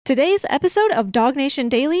Today's episode of Dog Nation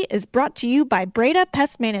Daily is brought to you by Breda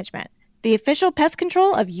Pest Management, the official pest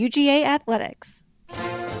control of UGA Athletics.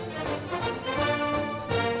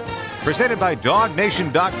 Presented by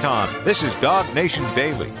DogNation.com. This is Dog Nation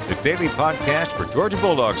Daily, the daily podcast for Georgia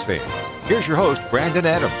Bulldogs fans. Here's your host, Brandon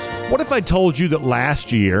Adams. What if I told you that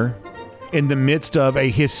last year, in the midst of a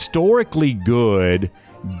historically good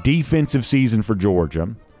defensive season for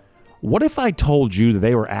Georgia, what if I told you that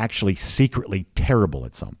they were actually secretly terrible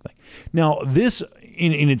at something? Now, this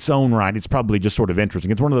in its own right, it's probably just sort of interesting.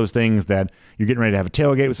 It's one of those things that you're getting ready to have a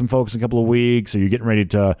tailgate with some folks in a couple of weeks, or you're getting ready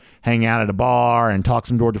to hang out at a bar and talk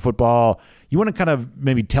some Georgia football. You want to kind of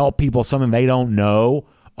maybe tell people something they don't know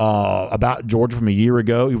about Georgia from a year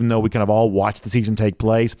ago, even though we kind of all watched the season take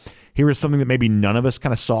place. Here is something that maybe none of us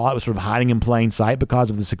kind of saw. It was sort of hiding in plain sight because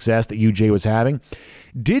of the success that UGA was having.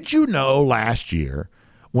 Did you know last year,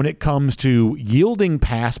 when it comes to yielding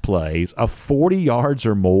pass plays of 40 yards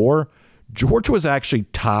or more, Georgia was actually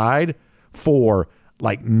tied for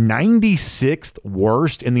like 96th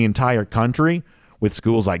worst in the entire country with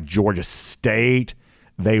schools like Georgia State.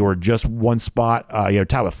 They were just one spot,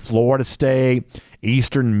 tied with Florida State,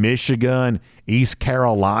 Eastern Michigan, East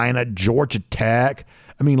Carolina, Georgia Tech.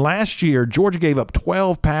 I mean, last year, Georgia gave up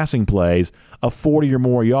 12 passing plays of 40 or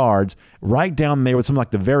more yards, right down there with some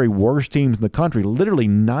like the very worst teams in the country, literally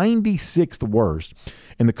 96th worst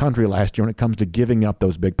in the country last year when it comes to giving up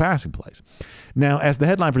those big passing plays. Now, as the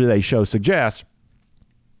headline for today's show suggests,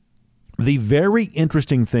 the very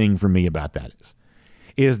interesting thing for me about that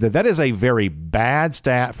is that is a very bad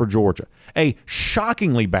stat for Georgia, a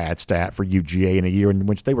shockingly bad stat for UGA in a year in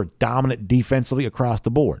which they were dominant defensively across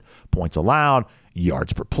the board. Points allowed,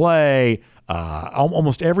 yards per play,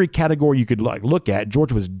 almost every category you could look at,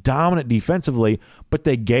 Georgia was dominant defensively, but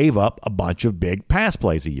they gave up a bunch of big pass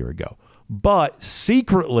plays a year ago. But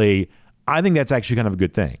secretly, I think that's actually kind of a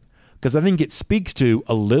good thing, because I think it speaks to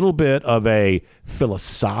a little bit of a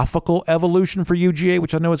philosophical evolution for UGA,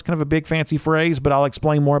 which I know is kind of a big fancy phrase, but I'll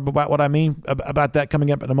explain more about what I mean about that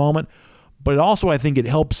coming up in a moment. But also I think it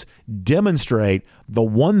helps demonstrate the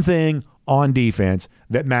one thing on defense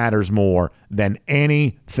that matters more than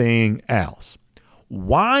anything else.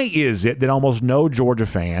 Why is it that almost no Georgia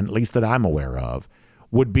fan, at least that I'm aware of,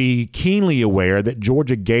 would be keenly aware that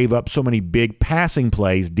Georgia gave up so many big passing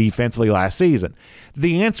plays defensively last season?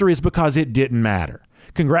 The answer is because it didn't matter.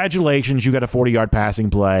 Congratulations, you got a 40-yard passing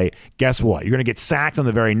play. Guess what? You're going to get sacked on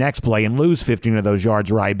the very next play and lose 15 of those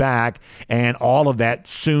yards right back, and all of that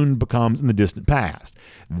soon becomes in the distant past.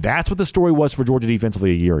 That's what the story was for Georgia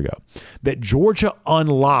defensively a year ago, that Georgia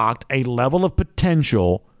unlocked a level of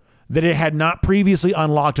potential that it had not previously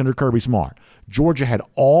unlocked under Kirby Smart. Georgia had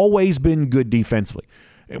always been good defensively.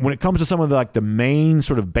 When it comes to some of the main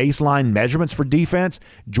sort of baseline measurements for defense,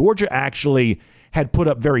 Georgia actually had put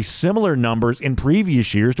up very similar numbers in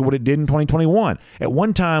previous years to what it did in 2021. At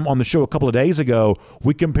one time on the show a couple of days ago,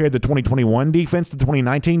 we compared the 2021 defense to the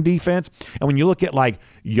 2019 defense. And when you look at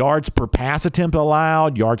yards per pass attempt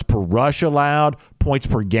allowed, yards per rush allowed, points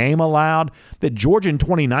per game allowed, that Georgia in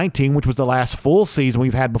 2019, which was the last full season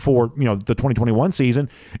we've had before, the 2021 season,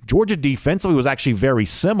 Georgia defensively was actually very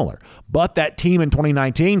similar. But that team in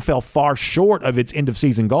 2019 fell far short of its end of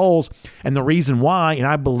season goals. And the reason why, and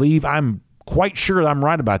I believe I'm quite sure I'm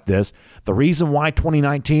right about this, the reason why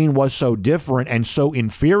 2019 was so different and so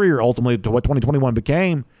inferior ultimately to what 2021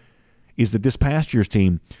 became is that this past year's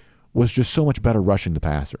team was just so much better rushing the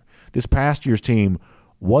passer. This past year's team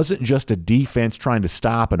wasn't just a defense trying to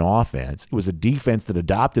stop an offense. It was a defense that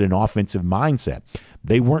adopted an offensive mindset.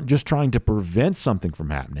 They weren't just trying to prevent something from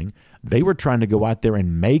happening. They were trying to go out there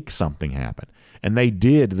and make something happen. And they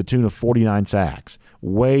did to the tune of 49 sacks,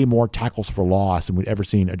 way more tackles for loss than we'd ever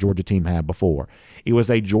seen a Georgia team have before. It was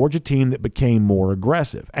a Georgia team that became more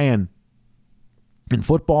aggressive. And in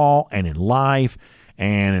football and in life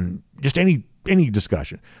and in just any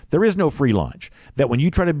discussion, there is no free lunch. That when you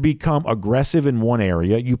try to become aggressive in one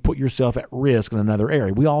area, you put yourself at risk in another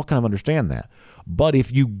area. We all kind of understand that. But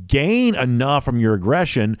if you gain enough from your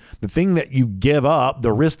aggression, the thing that you give up,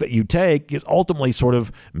 the risk that you take, is ultimately sort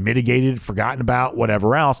of mitigated, forgotten about,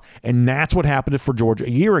 whatever else. And that's what happened for Georgia a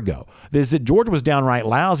year ago. Is that Georgia was downright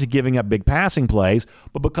lousy giving up big passing plays,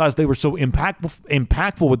 but because they were so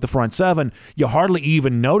impactful with the front seven, you hardly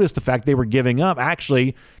even noticed the fact they were giving up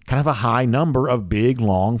actually kind of a high number of big,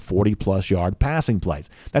 long, 40-plus yard passing plays.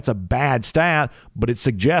 That's a bad stat, but it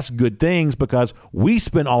suggests good things because we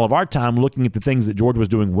spent all of our time looking at the things that Georgia was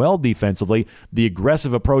doing well defensively, the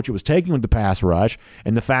aggressive approach it was taking with the pass rush,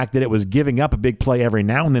 and the fact that it was giving up a big play every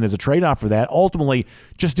now and then as a trade-off for that ultimately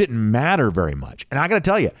just didn't matter very much. And I got to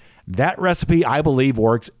tell you, That recipe, I believe,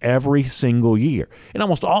 works every single year. In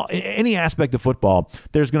almost any aspect of football,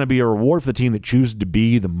 there's going to be a reward for the team that chooses to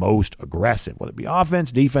be the most aggressive, whether it be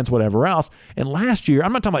offense, defense, whatever else. And last year,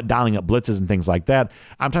 I'm not talking about dialing up blitzes and things like that.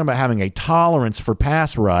 I'm talking about having a tolerance for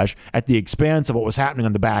pass rush at the expense of what was happening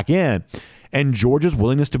on the back end. And Georgia's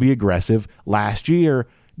willingness to be aggressive last year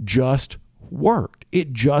just worked.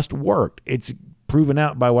 It just worked. It's proven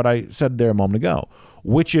out by what I said there a moment ago,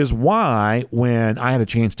 which is why when I had a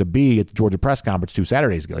chance to be at the Georgia press conference 2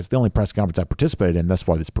 Saturdays ago, it's the only press conference I participated in thus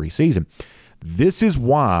far this preseason. This is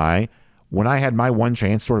why when I had my one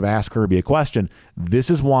chance to sort of ask Kirby a question, this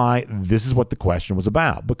is what the question was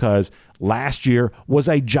about, because last year was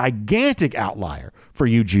a gigantic outlier for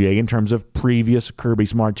UGA in terms of previous Kirby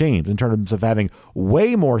Smart teams, in terms of having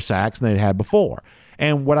way more sacks than they'd had before.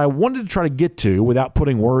 And what I wanted to try to get to, without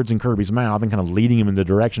putting words in Kirby's mouth and kind of leading him in the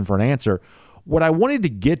direction for an answer, what I wanted to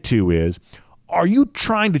get to is, are you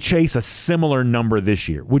trying to chase a similar number this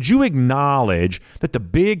year? Would you acknowledge that the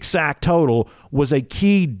big sack total was a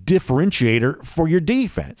key differentiator for your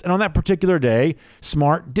defense? And on that particular day,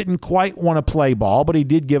 Smart didn't quite want to play ball, but he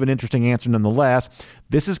did give an interesting answer nonetheless.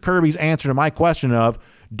 This is Kirby's answer to my question of,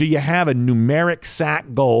 do you have a numeric sack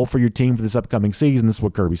goal for your team for this upcoming season? This is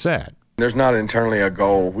what Kirby said. There's not internally a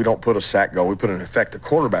goal. We don't put a sack goal. We put an effective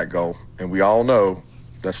quarterback goal. And we all know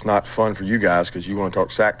that's not fun for you guys because you want to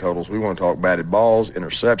talk sack totals. We want to talk batted balls,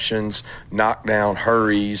 interceptions, knockdown,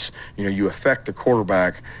 hurries. You affect the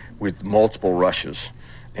quarterback with multiple rushes.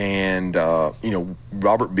 And,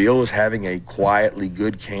 Robert Beal is having a quietly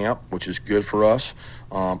good camp, which is good for us.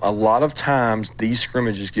 A lot of times these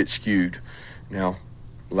scrimmages get skewed. Now,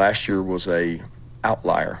 last year was a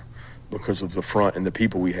outlier because of the front and the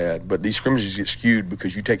people we had. But these scrimmages get skewed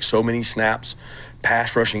because you take so many snaps.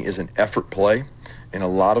 Pass rushing is an effort play, and a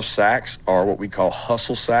lot of sacks are what we call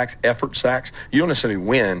hustle sacks, effort sacks. You don't necessarily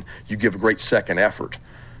win, you give a great second effort.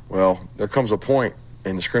 Well, there comes a point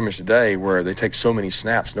in the scrimmage today where they take so many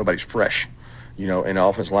snaps, nobody's fresh, and the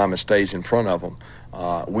offensive lineman stays in front of them.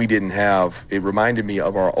 It reminded me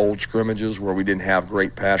of our old scrimmages where we didn't have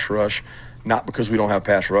great pass rush. Not because we don't have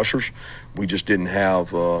pass rushers, we just didn't have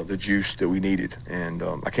the juice that we needed. And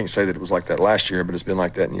I can't say that it was like that last year, but it's been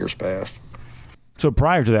like that in years past. So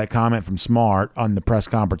prior to that comment from Smart on the press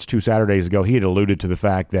conference 2 Saturdays ago, he had alluded to the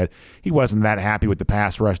fact that he wasn't that happy with the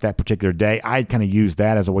pass rush that particular day. I'd kind of used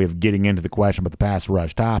that as a way of getting into the question about the pass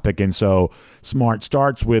rush topic. And so Smart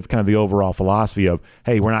starts with kind of the overall philosophy of,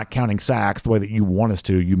 hey, we're not counting sacks the way that you want us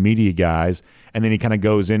to, you media guys. And then he kind of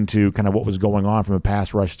goes into kind of what was going on from a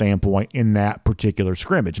pass rush standpoint in that particular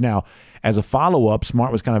scrimmage. Now, as a follow-up, Smart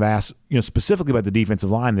was kind of asked, specifically about the defensive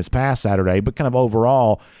line this past Saturday, but kind of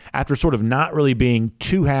overall, after sort of not really being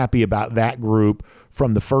too happy about that group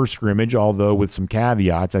from the first scrimmage, although with some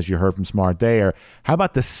caveats, as you heard from Smart there. How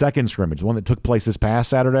about the second scrimmage, the one that took place this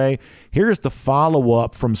past Saturday? Here's the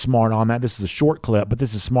follow-up from Smart on that. This is a short clip, but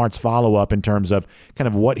this is Smart's follow-up in terms of kind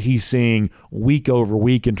of what he's seeing week over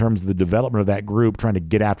week in terms of the development of that group, trying to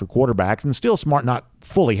get after quarterbacks, and still Smart not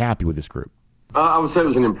fully happy with this group. I would say it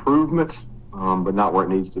was an improvement, but not where it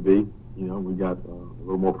needs to be. We got a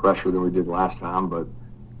little more pressure than we did last time, but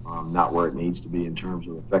not where it needs to be in terms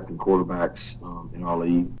of affecting quarterbacks in our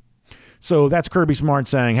league. So that's Kirby Smart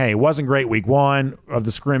saying, hey, it wasn't great week 1 of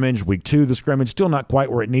the scrimmage, week 2 of the scrimmage, still not quite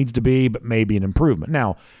where it needs to be, but maybe an improvement.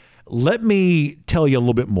 Now, let me tell you a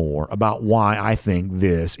little bit more about why I think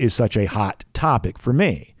this is such a hot topic for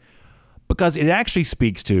me. Because it actually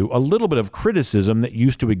speaks to a little bit of criticism that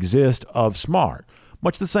used to exist of Smart.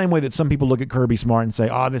 Much the same way that some people look at Kirby Smart and say,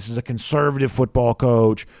 this is a conservative football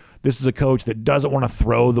coach. This is a coach that doesn't want to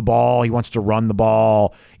throw the ball. He wants to run the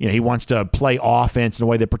ball. He wants to play offense in a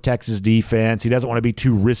way that protects his defense. He doesn't want to be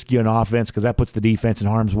too risky on offense because that puts the defense in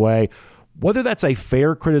harm's way. Whether that's a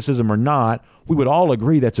fair criticism or not, we would all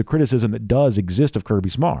agree that's a criticism that does exist of Kirby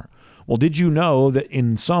Smart. Well, did you know that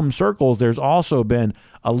in some circles there's also been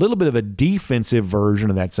a little bit of a defensive version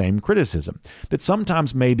of that same criticism? That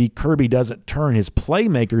sometimes maybe Kirby doesn't turn his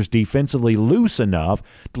playmakers defensively loose enough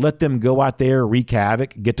to let them go out there, wreak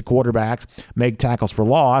havoc, get to quarterbacks, make tackles for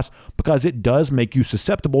loss, because it does make you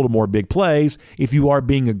susceptible to more big plays if you are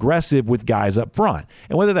being aggressive with guys up front.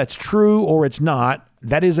 And whether that's true or it's not,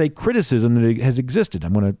 that is a criticism that has existed.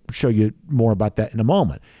 I'm going to show you more about that in a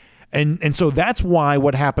moment. And so that's why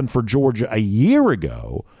what happened for Georgia a year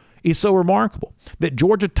ago is so remarkable, that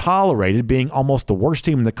Georgia tolerated being almost the worst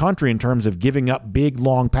team in the country in terms of giving up big,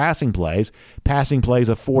 long passing plays of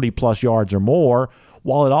 40-plus yards or more,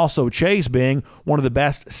 while it also chased being one of the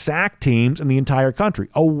best sack teams in the entire country,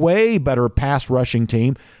 a way better pass rushing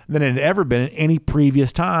team than it had ever been at any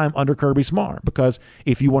previous time under Kirby Smart. Because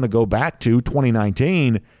if you want to go back to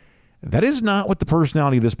 2019, That is not what the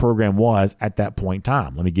personality of this program was at that point in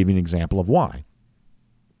time. Let me give you an example of why.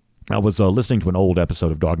 I was listening to an old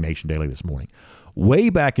episode of Dog Nation Daily this morning. Way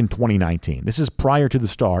back in 2019, this is prior to the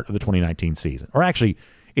start of the 2019 season. Or actually,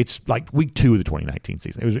 it's like week 2 of the 2019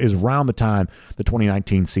 season. It was around the time the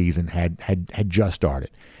 2019 season had just started.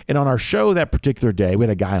 And on our show that particular day, we had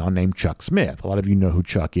a guy on named Chuck Smith. A lot of you know who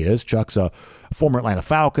Chuck is. Chuck's a former Atlanta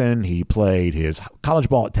Falcon. He played his college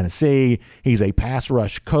ball at Tennessee. He's a pass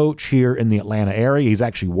rush coach here in the Atlanta area. He's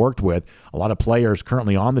actually worked with a lot of players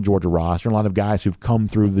currently on the Georgia roster, a lot of guys who've come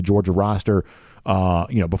through the Georgia roster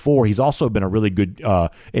before. He's also been a really good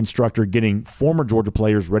instructor getting former Georgia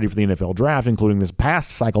players ready for the NFL draft, including this past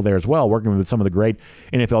cycle there as well, working with some of the great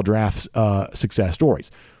NFL draft success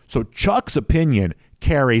stories. So Chuck's opinion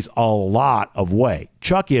carries a lot of weight.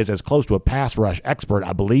 Chuck is as close to a pass rush expert,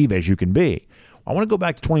 I believe, as you can be. I want to go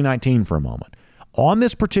back to 2019 for a moment. On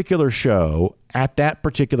this particular show, at that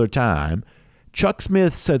particular time, Chuck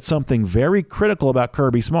Smith said something very critical about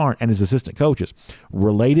Kirby Smart and his assistant coaches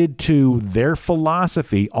related to their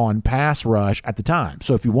philosophy on pass rush at the time.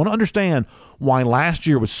 So if you want to understand why last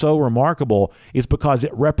year was so remarkable, it's because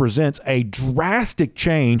it represents a drastic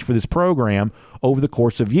change for this program over the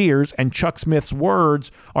course of years, and Chuck Smith's words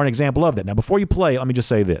are an example of that. Now, before you play it, let me just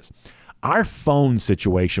say this. Our phone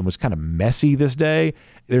situation was kind of messy this day.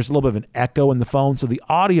 There's a little bit of an echo in the phone, so the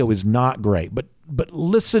audio is not great. But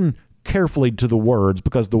listen carefully to the words,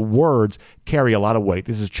 because the words carry a lot of weight.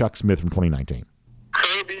 This is Chuck Smith from 2019.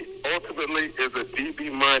 Kirby ultimately is a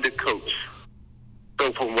DB-minded coach.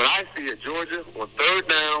 So from what I see at Georgia, on third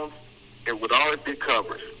downs, it would always be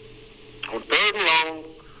coverage. On third and long,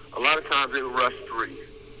 a lot of times they would rush 3.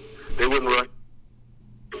 They wouldn't rush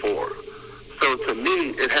 4. So to me,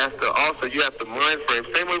 it has to also, you have to mind frame.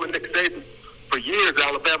 Same way with Nick Saban. For years,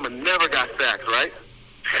 Alabama never got sacks, right?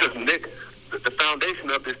 Because Nick, the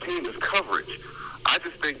foundation of this team is coverage. I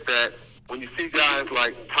just think that when you see guys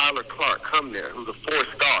like Tyler Clark come there, who's a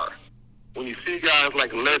 4-star, when you see guys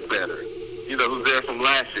like Ledbetter, who's there from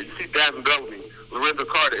last year, you see Davin Bellamy, Lorenzo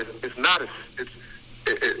Carter, it's not a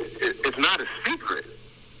secret.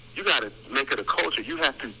 You got to make it a culture. You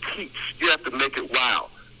have to teach. You have to make it wow.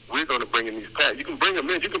 We're going to bring in these pads. You can bring them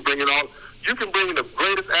in. You can bring in the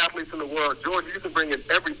greatest athletes in the world. Georgia, you can bring in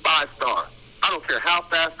every 5-star. I don't care how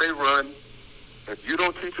fast they run. If you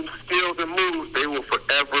don't teach them skills and moves, they will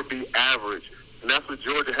forever be average. And that's what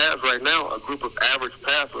Georgia has right now, a group of average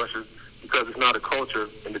pass rushers, because it's not a culture.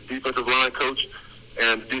 And the defensive line coach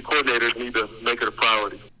and D coordinators need to make it a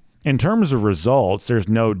priority. In terms of results, there's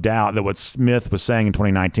no doubt that what Smith was saying in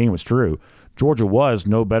 2019 was true. Georgia was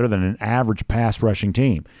no better than an average pass rushing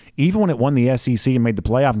team. Even when it won the SEC and made the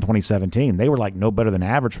playoff in 2017, they were like no better than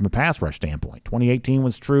average from a pass rush standpoint. 2018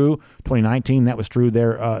 was true. 2019, that was true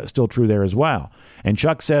there, still true there as well. And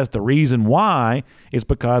Chuck says the reason why is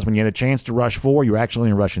because when you had a chance to rush 4, you were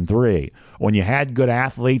actually rushing 3. When you had good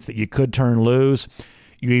athletes that you could turn loose,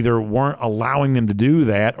 you either weren't allowing them to do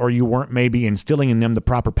that, or you weren't maybe instilling in them the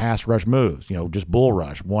proper pass rush moves. Just bull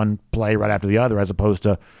rush, one play right after the other, as opposed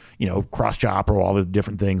to, cross chop or all the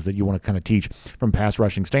different things that you want to kind of teach from a pass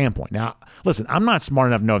rushing standpoint. Now, listen, I'm not smart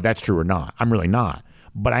enough to know if that's true or not. I'm really not.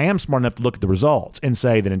 But I am smart enough to look at the results and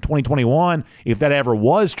say that in 2021, if that ever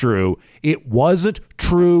was true, it wasn't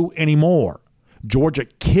true anymore. Georgia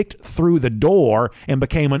kicked through the door and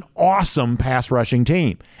became an awesome pass rushing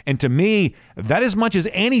team. And to me, that as much as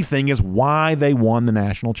anything is why they won the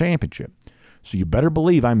national championship. So you better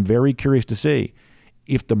believe I'm very curious to see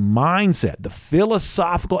if the mindset, the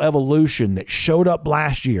philosophical evolution that showed up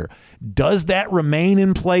last year, does that remain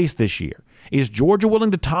in place this year? Is Georgia willing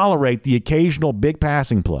to tolerate the occasional big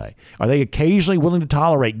passing play? Are they occasionally willing to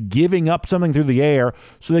tolerate giving up something through the air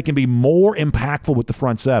so they can be more impactful with the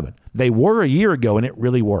front seven? They were a year ago, and it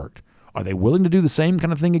really worked. Are they willing to do the same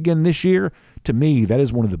kind of thing again this year? To me, that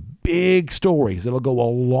is one of the big stories that'll go a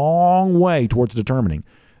long way towards determining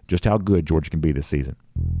just how good Georgia can be this season.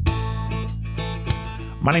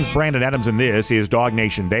 My name's Brandon Adams, and this is Dog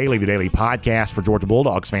Nation Daily, the daily podcast for Georgia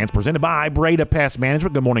Bulldogs fans, presented by Breda Pest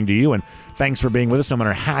Management. Good morning to you, and thanks for being with us, no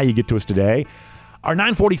matter how you get to us today. Our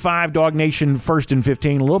 9:45 Dog Nation 1st and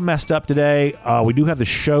 15, a little messed up today. We do have the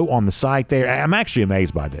show on the site there. I'm actually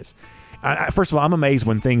amazed by this. First of all, I'm amazed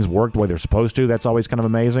when things work the way they're supposed to. That's always kind of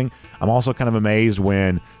amazing. I'm also kind of amazed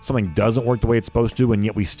when something doesn't work the way it's supposed to, and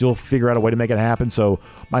yet we still figure out a way to make it happen. So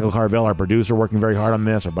Michael Carvell, our producer, working very hard on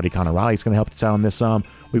this. Our buddy Connor Riley is going to help us out on this some.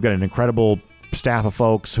 We've got an incredible staff of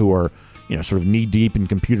folks who are, sort of knee deep in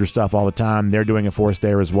computer stuff all the time. They're doing it for us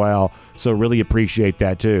there as well. So really appreciate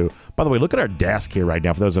that too. By the way, look at our desk here right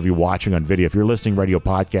now. For those of you watching on video, if you're listening radio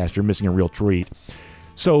podcast, you're missing a real treat.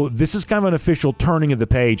 So this is kind of an official turning of the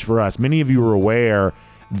page for us. Many of you are aware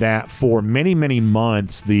that for many, many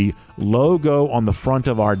months, the logo on the front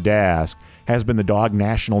of our desk has been the Dog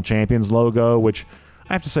National Champions logo, which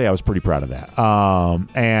I have to say I was pretty proud of that.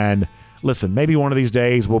 And listen, maybe one of these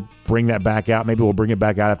days we'll bring that back out. Maybe we'll bring it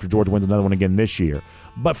back out after Georgia wins another one again this year.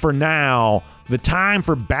 But for now, the time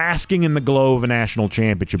for basking in the glow of a national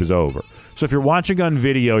championship is over. So if you're watching on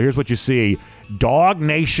video, here's what you see. Dog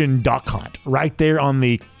Nation Duck Hunt right there on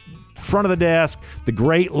the front of the desk, the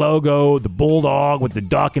great logo, the bulldog with the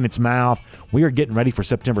duck in its mouth. We are getting ready for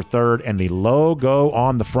September 3rd, and the logo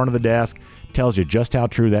on the front of the desk tells you just how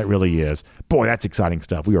true that really is. Boy, that's exciting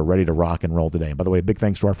stuff. We are ready to rock and roll today. And by the way, big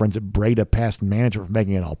thanks to our friends at Breda Pest Management for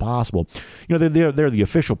making it all possible. You know, they're the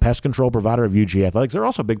official pest control provider of UGA Athletics. They're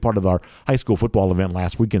also a big part of our high school football event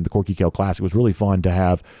last weekend, the Corky Kell Classic. It was really fun to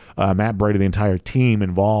have Matt Breda, the entire team,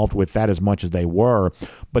 involved with that as much as they were.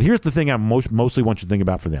 But here's the thing I mostly want you to think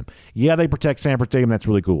about for them. Yeah, they protect Sanford Stadium. That's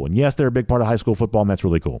really cool. And yes, they're a big part of high school football, and that's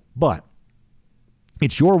really cool. But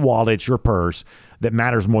it's your wallet, it's your purse that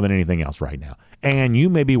matters more than anything else right now. And you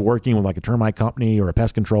may be working with like a termite company or a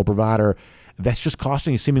pest control provider that's just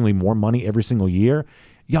costing you seemingly more money every single year.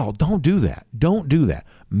 Y'all, don't do that. Don't do that.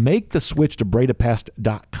 Make the switch to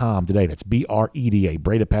BredaPest.com today. That's BREDA,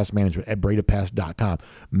 Breda Pest Management at BredaPest.com.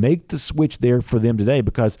 Make the switch there for them today,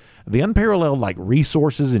 because the unparalleled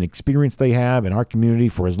resources and experience they have in our community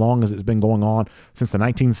for as long as it's been going on, since the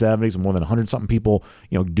 1970s, more than 100-something people,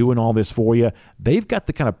 doing all this for you. They've got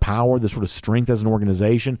the kind of power, the sort of strength as an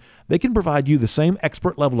organization. They can provide you the same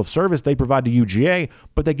expert level of service they provide to UGA,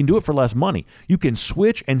 but they can do it for less money. You can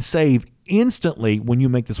switch and save instantly when you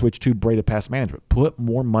make the switch to Breda Pest Management. Put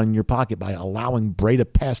more money in your pocket by allowing Breda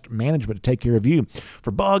Pest Management to take care of you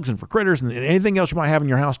for bugs and for critters and anything else you might have in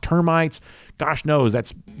your house. Termites, gosh knows,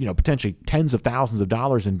 that's potentially tens of thousands of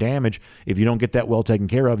dollars in damage if you don't get that well taken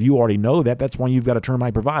care of. You already know that. That's why you've got a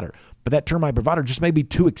termite provider. But that termite provider just may be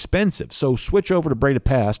too expensive. So switch over to Breda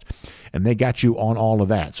Pest, and they got you on all of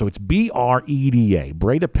that. So it's BREDA,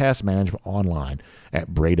 Breda Pest Management, online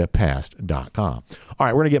at BredaPest.com. All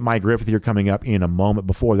right, we're going to get Mike Griffith here coming up in a moment.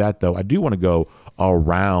 Before that, though, I do want to go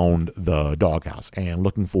around the doghouse, and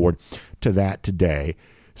looking forward to that today.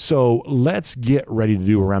 So let's get ready to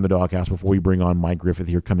do Around the Doghouse before we bring on Mike Griffith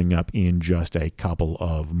here coming up in just a couple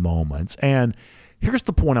of moments. And here's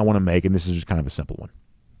the point I want to make, and this is just kind of a simple one.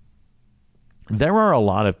 There are a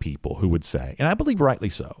lot of people who would say, and I believe rightly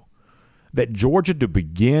so, that Georgia to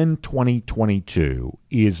begin 2022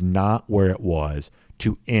 is not where it was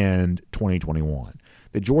to end 2021.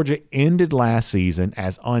 That Georgia ended last season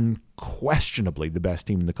as unquestionably the best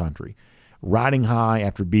team in the country, riding high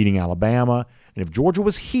after beating Alabama. And if Georgia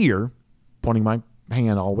was here, pointing my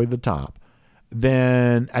hand all the way to the top,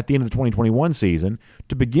 then at the end of the 2021 season,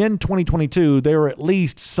 to begin 2022, they were at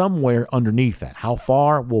least somewhere underneath that. How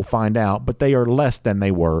far, we'll find out, but they are less than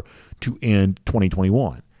they were to end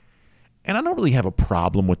 2021. And I don't really have a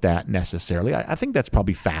problem with that necessarily. I think that's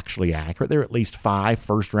probably factually accurate. There are at least 5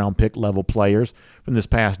 first-round pick level players from this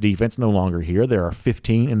past defense no longer here. There are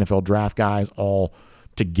 15 NFL draft guys all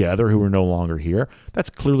together who are no longer here.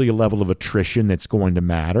 That's clearly a level of attrition that's going to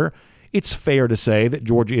matter. It's fair to say that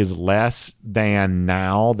Georgia is less than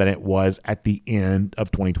now than it was at the end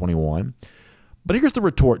of 2021. But here's the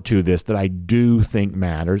retort to this that I do think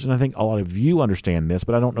matters, and I think a lot of you understand this,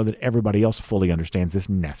 but I don't know that everybody else fully understands this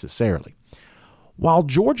necessarily. While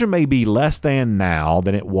Georgia may be less than now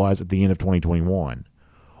than it was at the end of 2021,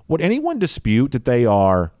 would anyone dispute that they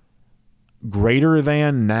are greater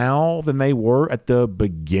than now than they were at the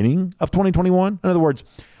beginning of 2021? In other words,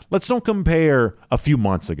 let's don't compare a few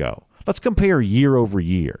months ago. Let's compare year over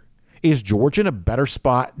year. Is Georgia in a better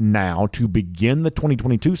spot now to begin the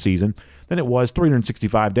 2022 season than it was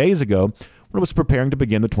 365 days ago when it was preparing to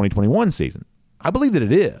begin the 2021 season? I believe that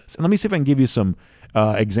it is. And let me see if I can give you some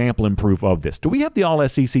example and proof of this. Do we have the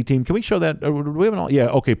All-SEC team? Can we show that? Do we have an all? Yeah,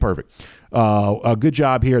 okay, perfect. Good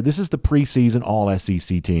job here. This is the preseason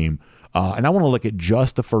All-SEC team. And I want to look at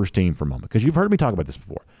just the first team for a moment, because you've heard me talk about this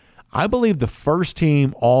before. I believe the first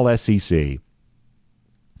team All-SEC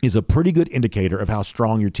is a pretty good indicator of how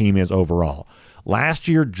strong your team is overall. Last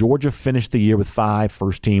year, Georgia finished the year with 5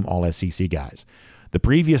 first-team All-SEC guys. The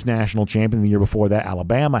previous national champion the year before that,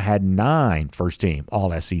 Alabama, had 9 first-team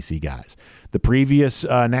All-SEC guys. The previous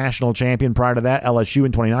national champion prior to that, LSU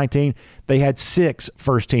in 2019, they had 6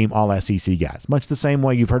 first-team All-SEC guys. Much the same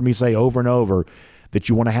way you've heard me say over and over that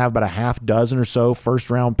you want to have about a half dozen or so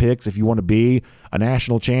first-round picks if you want to be a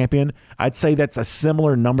national champion, I'd say that's a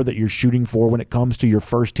similar number that you're shooting for when it comes to your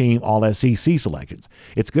first-team All-SEC selections.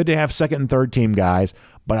 It's good to have second- and third-team guys,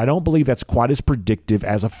 but I don't believe that's quite as predictive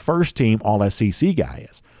as a first-team All-SEC guy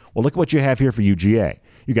is. Well, look at what you have here for UGA.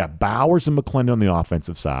 You got Bowers and McClendon on the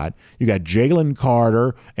offensive side. You got Jalen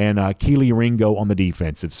Carter and Keely Ringo on the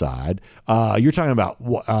defensive side. You're talking about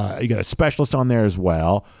you got a specialist on there as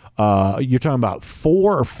well. You're talking about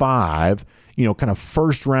 4 or 5, kind of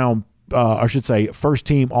first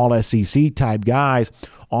team All-SEC type guys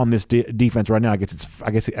on this defense right now. I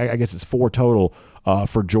guess it's 4 total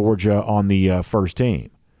for Georgia on the first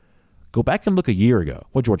team. Go back and look a year ago.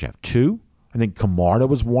 What did Georgia have? 2? I think Camarda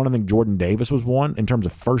was 1. I think Jordan Davis was 1 in terms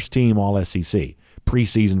of first-team All-SEC,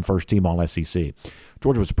 preseason first-team All-SEC.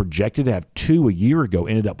 Georgia was projected to have 2 a year ago,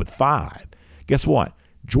 ended up with 5. Guess what?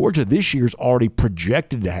 Georgia this year's already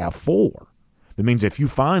projected to have 4. That means if you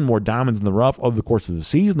find more diamonds in the rough over the course of the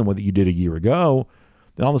season than what you did a year ago,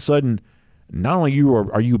 then all of a sudden, not only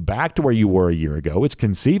are you back to where you were a year ago, it's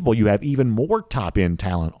conceivable you have even more top-end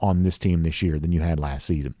talent on this team this year than you had last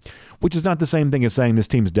season, which is not the same thing as saying this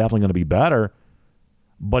team's definitely going to be better.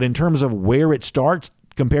 But in terms of where it starts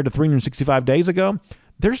compared to 365 days ago,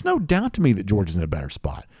 there's no doubt to me that Georgia's in a better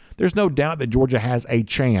spot. There's no doubt that Georgia has a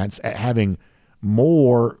chance at having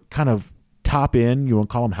more kind of top-end, you want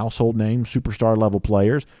to call them household names, superstar-level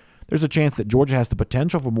players. There's a chance that Georgia has the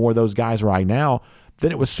potential for more of those guys right now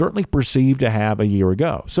than it was certainly perceived to have a year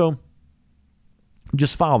ago. So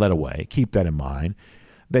just file that away. Keep that in mind.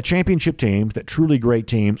 That championship teams, that truly great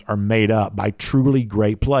teams, are made up by truly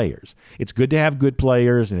great players. It's good to have good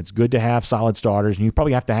players, and it's good to have solid starters, and you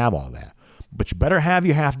probably have to have all of that. But you better have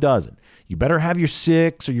your half dozen. You better have your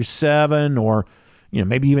 6 or your 7 or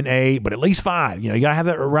maybe even 8, but at least 5. You got to have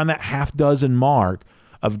that around that half dozen mark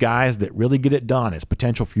of guys that really get it done as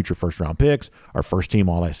potential future first-round picks or first-team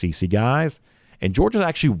All-SEC guys. And Georgia's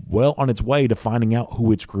actually well on its way to finding out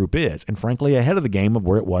who its group is, and frankly ahead of the game of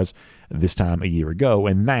where it was this time a year ago,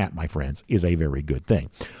 and that, my friends, is a very good thing.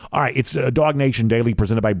 All right, it's Dog Nation Daily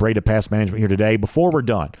presented by Breda Pest Management here today. Before we're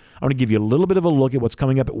done, I'm going to give you a little bit of a look at what's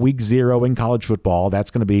coming up at Week 0 in college football. That's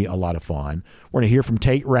going to be a lot of fun. We're going to hear from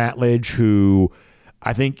Tate Ratledge, who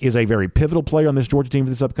I think is a very pivotal player on this Georgia team for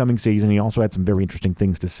this upcoming season. He also had some very interesting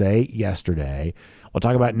things to say yesterday. We'll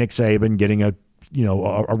talk about Nick Saban getting a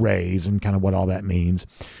raise and kind of what all that means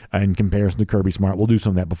in comparison to Kirby Smart. We'll do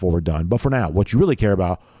some of that before we're done. But for now, what you really care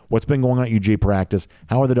about, what's been going on at UG practice,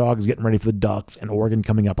 how are the Dogs getting ready for the Ducks and Oregon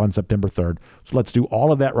coming up on September 3rd. So let's do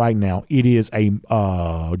all of that right now. It is a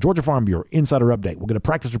Georgia Farm Bureau Insider Update. We'll get a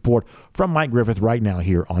practice report from Mike Griffith right now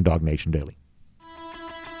here on Dog Nation Daily.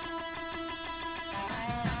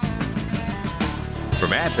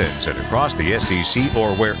 From Athens and across the SEC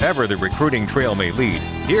or wherever the recruiting trail may lead,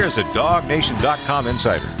 here's a DogNation.com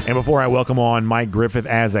insider. And before I welcome on Mike Griffith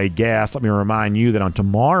as a guest, let me remind you that on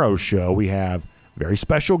tomorrow's show, we have very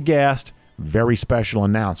special guest, very special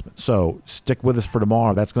announcement. So stick with us for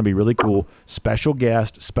tomorrow. That's going to be really cool. Special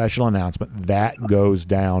guest, special announcement. That goes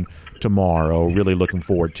down tomorrow. Really looking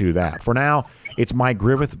forward to that. For now, it's Mike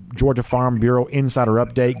Griffith, Georgia Farm Bureau Insider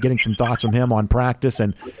Update, getting some thoughts from him on practice.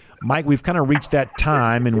 And Mike, we've kind of reached that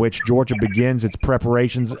time in which Georgia begins its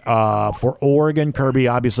preparations for Oregon. Kirby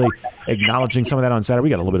obviously acknowledging some of that on Saturday. We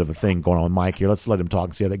got a little bit of a thing going on with Mike here. Let's let him talk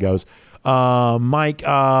and see how that goes. Mike,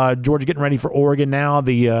 Georgia getting ready for Oregon now.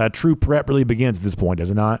 The true prep really begins at this point,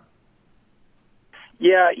 does it not?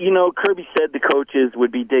 Yeah, Kirby said the coaches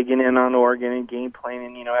would be digging in on Oregon and game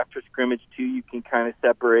planning. After scrimmage, too, you can kind of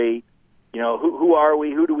separate, who are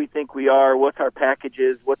we? Who do we think we are? What's our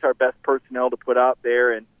packages? What's our best personnel to put out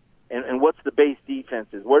there? And what's the base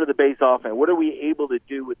defenses? What are the base offense? What are we able to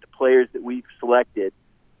do with the players that we've selected?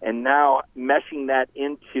 And now meshing that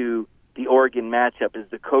into the Oregon matchup as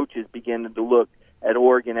the coaches begin to look at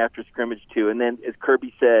Oregon after scrimmage too. And then, as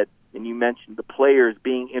Kirby said, and you mentioned, the players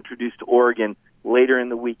being introduced to Oregon later in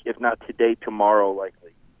the week, if not today, tomorrow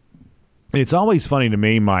likely. It's always funny to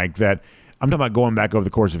me, Mike, that I'm talking about going back over the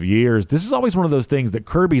course of years. This is always one of those things that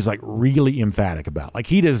Kirby's like really emphatic about. Like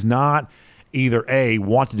he does not either A,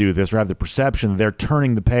 want to do this or have the perception that they're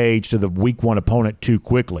turning the page to the week 1 opponent too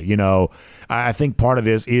quickly. I think part of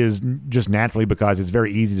this is just naturally because it's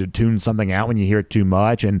very easy to tune something out when you hear it too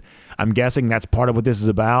much. And I'm guessing that's part of what this is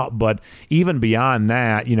about. But even beyond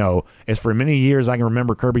that, as for many years I can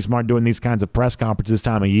remember Kirby Smart doing these kinds of press conferences this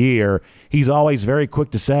time of year, he's always very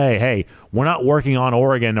quick to say, hey, we're not working on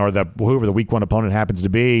Oregon or whoever the week 1 opponent happens to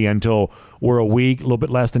be until we're a little bit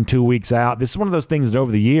less than 2 weeks out. This is one of those things that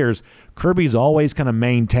over the years, Kirby's always kind of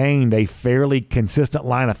maintained a fairly consistent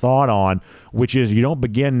line of thought on, which is you don't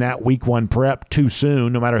begin that week 1 prep too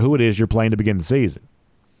soon, no matter who it is you're playing to begin the season.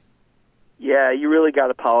 Yeah, you really got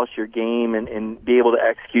to polish your game and be able to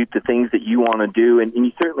execute the things that you want to do, and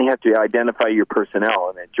you certainly have to identify your personnel.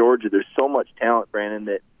 And at Georgia, there's so much talent, Brandon,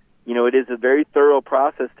 that it is a very thorough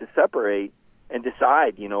process to separate and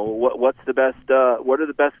decide, what's the best, what are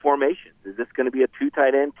the best formations? Is this going to be a 2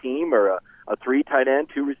 tight end team or a 3 tight end,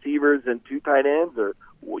 2 receivers and 2 tight ends, or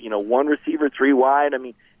 1 receiver, 3 wide? I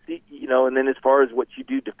mean, and then as far as what you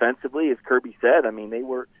do defensively, as Kirby said, I mean, they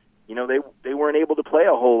were. They weren't able to play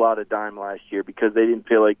a whole lot of dime last year because they didn't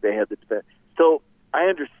feel like they had the defense. So I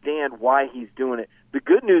understand why he's doing it. The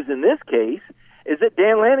good news in this case is that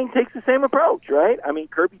Dan Lanning takes the same approach, right? I mean,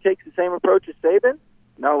 Kirby takes the same approach as Saban.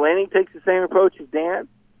 Now Lanning takes the same approach as Dan.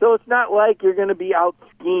 So it's not like you're going to be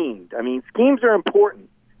out-schemed. I mean, schemes are important,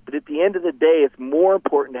 but at the end of the day, it's more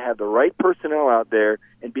important to have the right personnel out there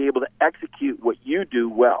and be able to execute what you do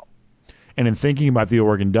well. And in thinking about the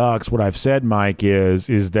Oregon Ducks, what I've said, Mike,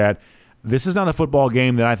 is that this is not a football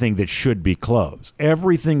game that I think that should be close.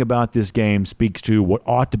 Everything about this game speaks to what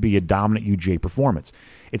ought to be a dominant UGA performance.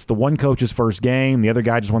 It's the one coach's first game. The other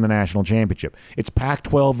guy just won the national championship. It's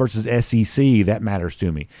Pac-12 versus SEC. That matters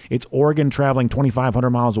to me. It's Oregon traveling 2,500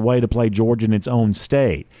 miles away to play Georgia in its own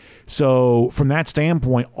state. So from that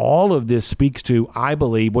standpoint, all of this speaks to, I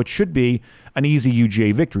believe, what should be an easy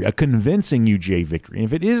UGA victory, a convincing UGA victory. And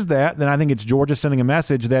if it is that, then I think it's Georgia sending a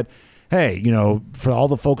message that, hey, for all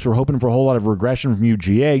the folks who are hoping for a whole lot of regression from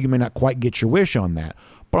UGA, you may not quite get your wish on that.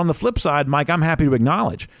 But on the flip side, Mike, I'm happy to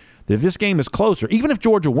acknowledge that if this game is closer, even if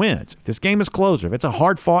Georgia wins, if this game is closer, if it's a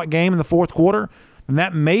hard-fought game in the fourth quarter, then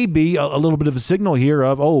that may be a little bit of a signal here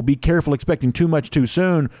of, be careful expecting too much too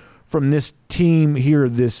soon from this team here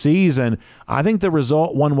this season. I think the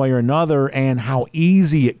result one way or another and how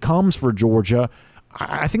easy it comes for Georgia,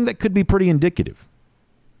 I think that could be pretty indicative.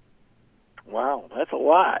 Wow, that's a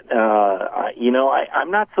lot.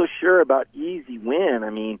 I'm not so sure about easy win. I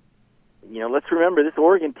mean, let's remember this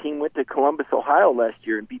Oregon team went to Columbus, Ohio last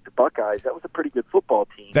year and beat the Buckeyes. That was a pretty good football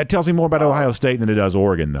team. That tells me more about Ohio State than it does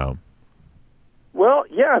Oregon, though. Well,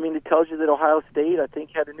 yeah, I mean, it tells you that Ohio State, I think,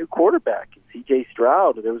 had a new quarterback, C.J.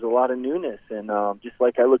 Stroud. There was a lot of newness. And just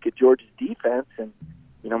like I look at Georgia's defense, and,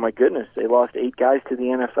 my goodness, they lost 8 guys to the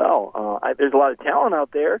NFL. There's a lot of talent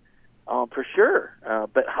out there, for sure.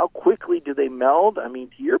 But how quickly do they meld? I mean,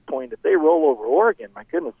 to your point, if they roll over Oregon, my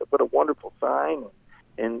goodness, what a wonderful sign.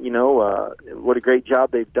 And what a great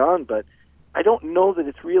job they've done. But I don't know that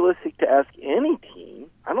it's realistic to ask any team.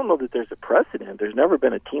 I don't know that there's a precedent. There's never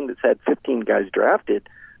been a team that's had 15 guys drafted,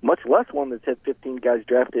 much less one that's had 15 guys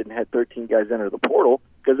drafted and had 13 guys enter the portal,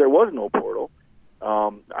 because there was no portal.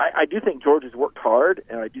 I do think Georgia's worked hard,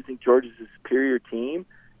 and I do think Georgia's a superior team,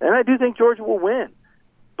 and I do think Georgia will win.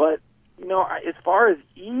 But, as far as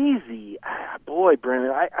easy, boy,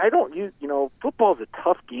 Brennan, I don't use, football's a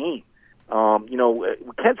tough game.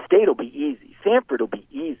 Kent State will be easy. Samford will be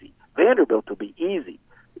easy. Vanderbilt will be easy.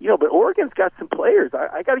 But Oregon's got some players.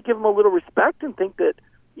 I got to give them a little respect and think that,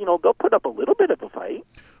 they'll put up a little bit of a fight.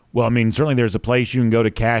 Well, I mean, certainly there's a place you can go to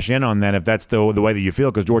cash in on that if that's the way that you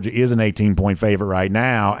feel, because Georgia is an 18-point favorite right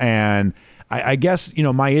now. And I guess,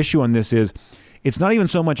 my issue on this is it's not even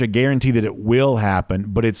so much a guarantee that it will happen,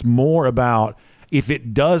 but it's more about if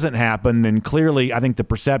it doesn't happen, then clearly I think the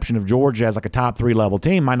perception of Georgia as like a top 3 level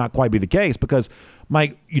team might not quite be the case, because,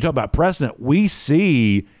 Mike, you talk about precedent. We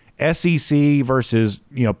see SEC versus,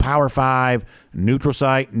 Power 5, neutral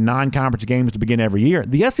site, non-conference games to begin every year.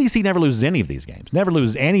 The SEC never loses any of these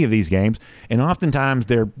games, and oftentimes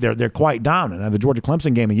they're quite dominant. Now, the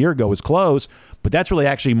Georgia-Clemson game a year ago was close, but that's really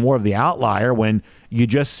actually more of the outlier when you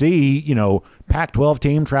just see, Pac-12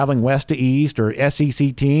 team traveling west to east, or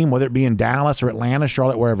SEC team, whether it be in Dallas or Atlanta,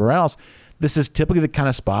 Charlotte, wherever else. This is typically the kind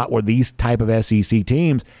of spot where these type of SEC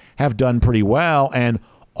teams have done pretty well, and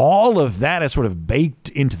all of that is sort of baked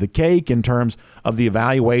into the cake in terms of the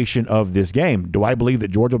evaluation of this game. Do I believe that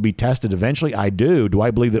Georgia will be tested eventually? I do. Do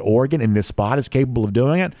I believe that Oregon in this spot is capable of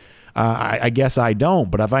doing it? I guess I don't.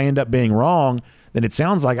 But if I end up being wrong, then it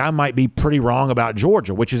sounds like I might be pretty wrong about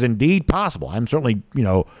Georgia, which is indeed possible. I'm certainly,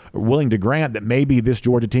 willing to grant that maybe this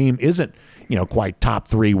Georgia team isn't, quite top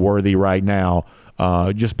 3 worthy right now,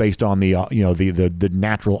 just based on the the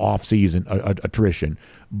natural offseason attrition.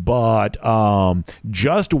 But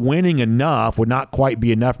just winning enough would not quite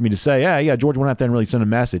be enough for me to say, yeah, Georgia went out there and really sent a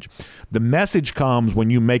message. The message comes when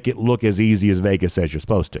you make it look as easy as Vegas says you're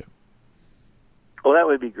supposed to. Well, that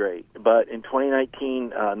would be great. But in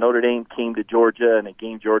 2019, Notre Dame came to Georgia in a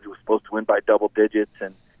game Georgia was supposed to win by double digits,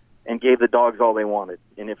 and and gave the Dogs all they wanted.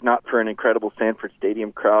 And if not for an incredible Sanford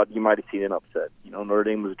Stadium crowd, you might have seen an upset. Notre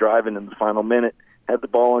Dame was driving in the final minute, had the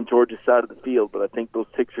ball on Georgia's side of the field, but I think those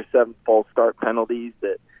 6 or 7 false start penalties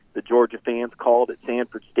that the Georgia fans called at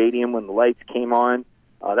Sanford Stadium when the lights came on,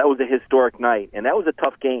 that was a historic night, and that was a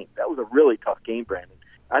tough game. That was a really tough game, Brandon.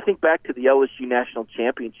 I think back to the LSU National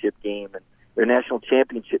Championship game and their National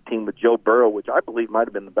Championship team with Joe Burrow, which I believe might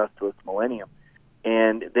have been the best of this millennium.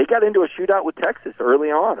 And they got into a shootout with Texas early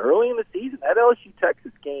in the season. That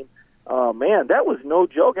LSU-Texas game, man, that was no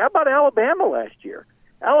joke. How about Alabama last year?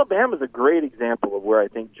 Alabama's a great example of where I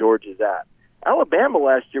think Georgia's at. Alabama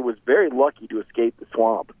last year was very lucky to escape the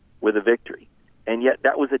swamp with a victory. And yet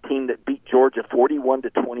that was a team that beat Georgia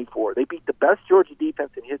 41-24. They beat the best Georgia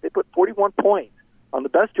defense in history. They put 41 points on the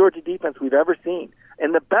best Georgia defense we've ever seen.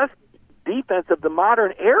 And the best defense of the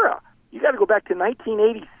modern era. You got to go back to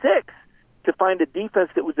 1986 to find a defense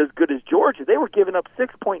that was as good as Georgia. They were giving up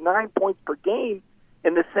 6.9 points per game,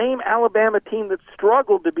 and the same Alabama team that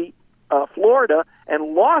struggled to beat Florida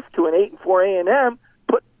and lost to an 8-4 A&M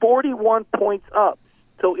put 41 points up.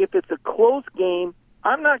 So if it's a close game,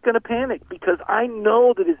 I'm not going to panic because I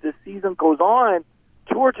know that as the season goes on,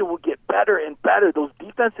 Georgia will get better and better. Those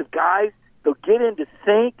defensive guys, they'll get into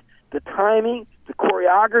sync, the timing, the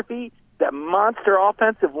choreography, that monster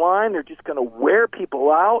offensive line, they're just going to wear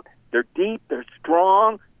people out. They're deep, they're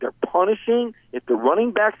strong, they're punishing. If the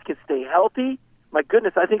running backs can stay healthy, my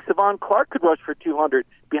goodness, I think Savon Clark could rush for 200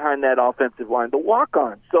 behind that offensive line, the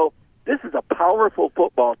walk-on. So this is a powerful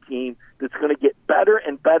football team that's going to get better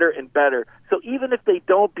and better and better. So even if they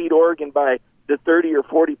don't beat Oregon by the 30 or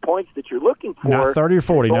 40 points that you're looking for. Not 30 or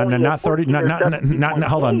 40. No, not 30.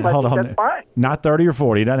 Hold on. Not 30 or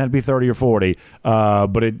 40. It doesn't have to be 30 or 40.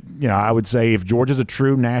 But I would say if Georgia's a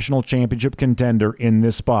true national championship contender in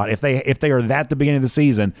this spot, if they are that at the beginning of the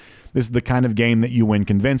season, this is the kind of game that you win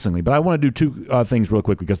convincingly. But I want to do two things real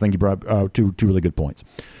quickly because I think you brought up two really good points.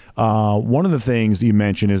 One of the things that you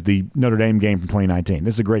mentioned is the Notre Dame game from 2019.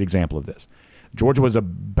 This is a great example of this. Georgia was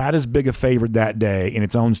about as big a favorite that day in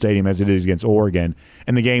its own stadium as it is against Oregon,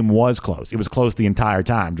 and the game was close. It was close the entire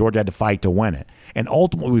time. Georgia had to fight to win it. And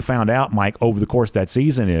ultimately we found out, Mike, over the course of that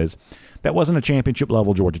season is that wasn't a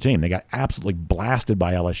championship-level Georgia team. They got absolutely blasted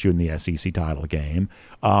by LSU in the SEC title game.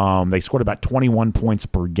 They scored about 21 points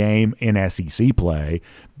per game in SEC play.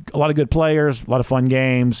 A lot of good players, a lot of fun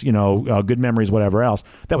games, good memories, whatever else.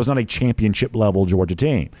 That was not a championship-level Georgia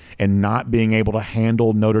team. And not being able to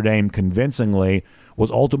handle Notre Dame convincingly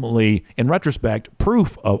was ultimately, in retrospect,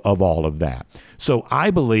 proof of all of that. So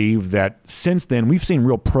I believe that since then we've seen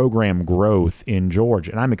real program growth in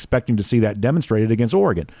Georgia, and I'm expecting to see that demonstrated against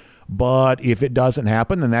Oregon. But if it doesn't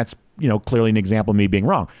happen, then that's clearly an example of me being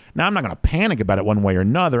wrong. Now, I'm not going to panic about it one way or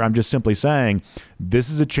another. I'm just simply saying this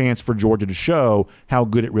is a chance for Georgia to show how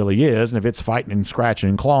good it really is. And if it's fighting and scratching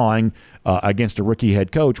and clawing against a rookie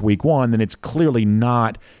head coach week one, then it's clearly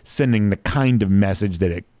not sending the kind of message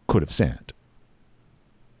that it could have sent.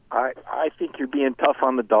 I think you're being tough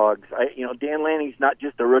on the Dogs. Dan Lanning's not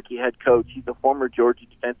just a rookie head coach. He's a former Georgia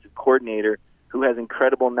defensive coordinator who has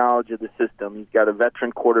incredible knowledge of the system. He's got a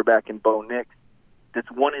veteran quarterback in Bo Nix that's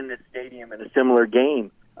won in this stadium in a similar game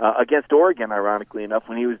against Oregon, ironically enough,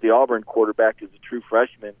 when he was the Auburn quarterback as a true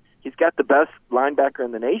freshman. He's got the best linebacker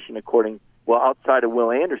in the nation, outside of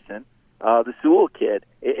Will Anderson, the Sewell kid.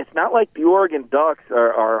 It's not like the Oregon Ducks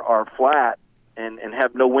are flat and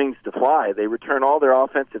have no wings to fly. They return all their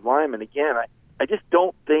offensive linemen. Again, I just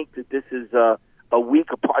don't think that this is a weak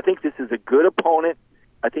opponent. I think this is a good opponent.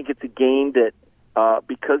 I think it's a game that,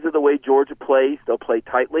 because of the way Georgia plays, they'll play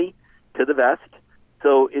tightly to the vest.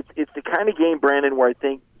 So it's the kind of game, Brandon, where I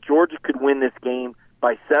think Georgia could win this game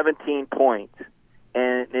by 17 points,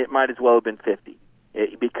 and it might as well have been 50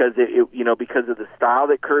 because because of the style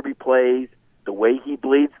that Kirby plays, the way he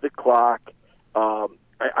bleeds the clock.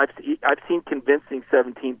 I've seen convincing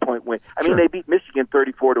 17-point win. I mean, they beat Michigan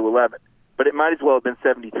 34-11. But it might as well have been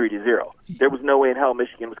 73-0. There was no way in hell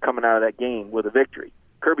Michigan was coming out of that game with a victory.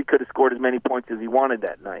 Kirby could have scored as many points as he wanted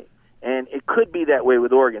that night. And it could be that way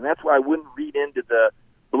with Oregon. That's why I wouldn't read into the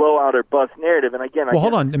blowout or bust narrative. And again,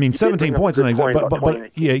 hold on. I mean, 17 points is not exactly,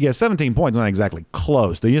 but 17 points is not exactly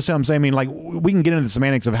close. Do you see what I'm saying? I mean, like, we can get into the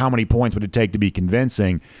semantics of how many points would it take to be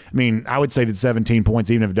convincing. I mean, I would say that 17 points,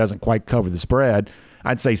 even if it doesn't quite cover the spread,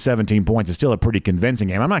 I'd say 17 points is still a pretty convincing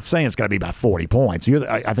game. I'm not saying it's got to be about 40 points.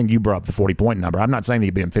 I think you brought up the 40-point number. I'm not saying that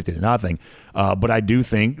you beat them 50-0, but I do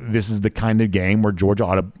think this is the kind of game where Georgia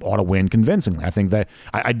ought to win convincingly. I think that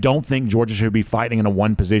I don't think Georgia should be fighting in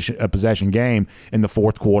a possession game in the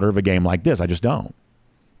fourth quarter of a game like this. I just don't.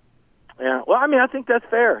 Yeah. Well, I mean, I think that's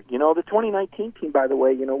fair. You know, the 2019 team, by the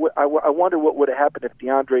way, you know, I wonder what would have happened if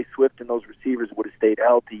DeAndre Swift and those receivers would have stayed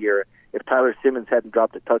healthy, or if Tyler Simmons hadn't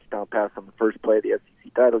dropped a touchdown pass on the first play of the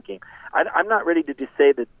SEC title game. I'm not ready to just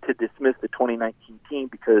say that to dismiss the 2019 team,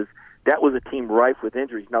 because that was a team rife with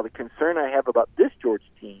injuries. Now, the concern I have about this Georgia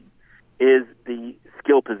team is the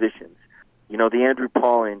skill positions. You know, the Andrew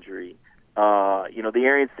Paul injury, you know, the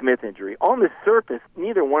Arian Smith injury. On the surface,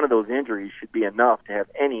 neither one of those injuries should be enough to have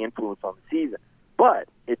any influence on the season. But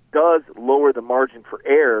it does lower the margin for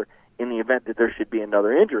error in the event that there should be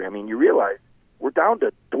another injury. I mean, you realize we're down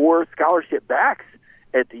to 4 scholarship backs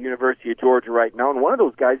at the University of Georgia right now, and one of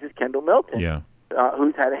those guys is Kendall Milton,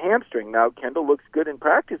 who's had a hamstring. Now, Kendall looks good in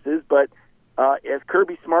practices, but as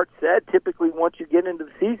Kirby Smart said, typically once you get into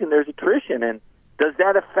the season, there's attrition. And does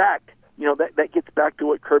that affect, you know, that gets back to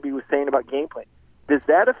what Kirby was saying about game plan. Does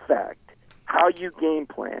that affect how you game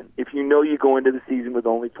plan if you know you go into the season with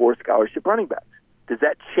only 4 scholarship running backs? Does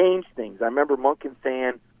that change things? I remember Monken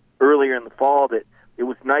saying earlier in the fall that it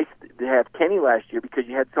was nice to have Kenny last year because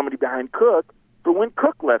you had somebody behind Cook for when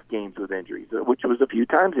Cook left games with injuries, which was a few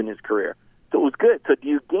times in his career. So it was good. So do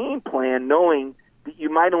you game plan knowing that you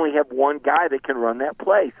might only have one guy that can run that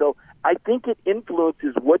play? So I think it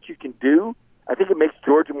influences what you can do. I think it makes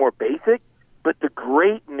Georgia more basic. But the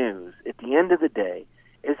great news at the end of the day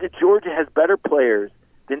is that Georgia has better players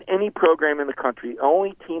than any program in the country. The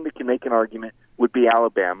only team that can make an argument would be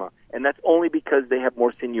Alabama, and that's only because they have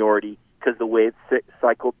more seniority, because the way it's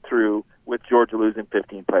cycled through with Georgia losing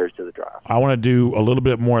 15 players to the draft. I want to do a little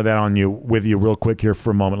bit more of that with you real quick here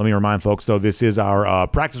for a moment. Let me remind folks, though, this is our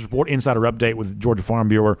practice report insider update with Georgia Farm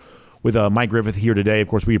Bureau with Mike Griffith here today. Of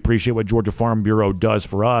course, we appreciate what Georgia Farm Bureau does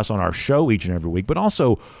for us on our show each and every week, but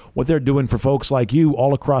also what they're doing for folks like you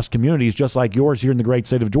all across communities just like yours here in the great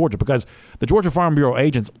state of Georgia, because the Georgia Farm Bureau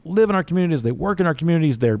agents live in our communities, they work in our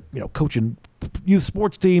communities, they're coaching youth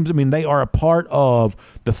sports teams. I mean, they are a part of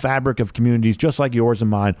the fabric of communities just like yours and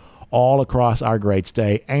mine all across our great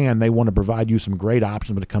state, and they want to provide you some great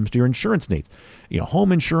options when it comes to your insurance needs.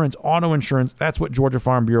 Home insurance, auto insurance, that's what Georgia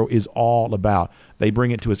Farm Bureau is all about. They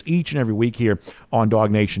bring it to us each and every week here on Dog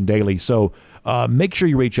Nation Daily. So make sure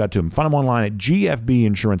you reach out to them. Find them online at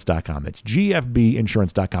gfbinsurance.com. That's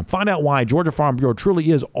gfbinsurance.com. Find out why Georgia Farm Bureau truly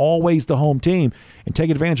is always the home team, and take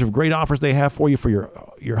advantage of great offers they have for you for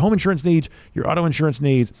your home insurance needs, your auto insurance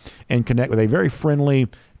needs, and connect with a very friendly,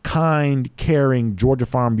 kind, caring Georgia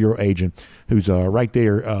Farm Bureau agent who's right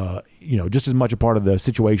there, just as much a part of the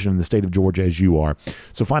situation in the state of Georgia as you are.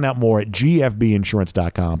 So find out more at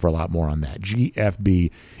gfbinsurance.com for a lot more on that,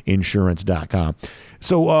 gfbinsurance.com.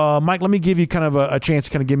 So, Mike, let me give you kind of a chance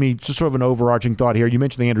to kind of give me just sort of an overarching thought here. You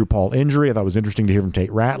mentioned the Andrew Paul injury. I thought it was interesting to hear from Tate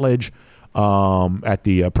Ratledge at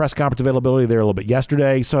the press conference availability there a little bit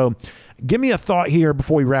yesterday. So give me a thought here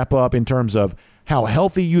before we wrap up in terms of how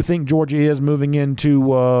healthy you think Georgia is moving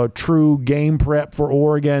into true game prep for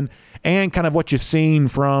Oregon, and kind of what you've seen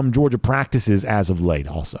from Georgia practices as of late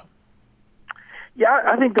also. Yeah,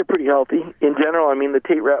 I think they're pretty healthy in general. I mean, the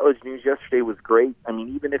Tate Ratledge news yesterday was great. I mean,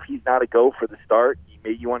 even if he's not a go for the start,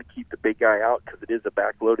 you want to keep the big guy out because it is a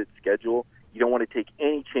backloaded schedule. You don't want to take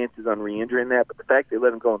any chances on re-injuring that, but the fact they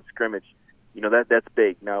let him go in scrimmage, that's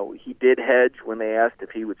big. Now, he did hedge when they asked if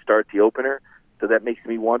he would start the opener. So that makes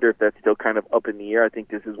me wonder if that's still kind of up in the air. I think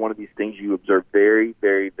this is one of these things you observe very,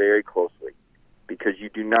 very, very closely, because you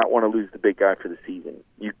do not want to lose the big guy for the season.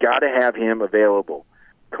 You've got to have him available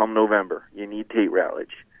come November. You need Tate Ratledge,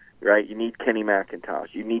 right? You need Kenny McIntosh.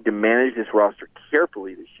 You need to manage this roster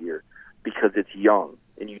carefully this year because it's young,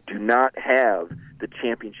 and you do not have the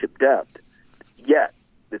championship depth yet.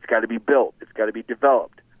 It's got to be built. It's got to be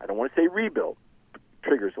developed. I don't want to say rebuilt. It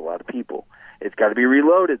triggers a lot of people. It's got to be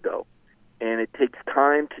reloaded, though. And it takes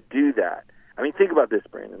time to do that. I mean, think about this,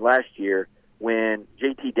 Brandon. Last year, when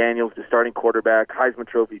JT Daniels, the starting quarterback, Heisman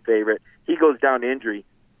Trophy favorite, he goes down to injury,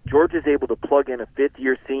 Georgia's able to plug in a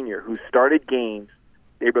fifth-year senior who started games.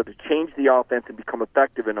 They're able to change the offense and become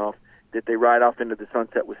effective enough that they ride off into the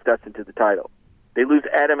sunset with Stetson to the title. They lose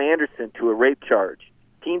Adam Anderson to a rape charge.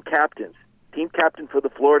 Team captain for the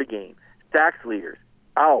Florida game, sacks leaders,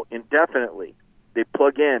 out indefinitely. They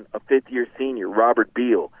plug in a fifth-year senior, Robert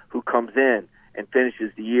Beal, who comes in and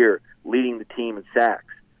finishes the year leading the team in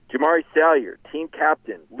sacks. Jamari Salyer, team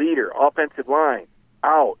captain, leader, offensive line,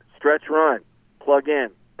 out, stretch run, plug in,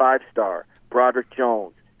 5-star, Broderick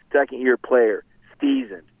Jones, second-year player,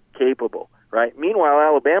 seasoned, capable, right? Meanwhile,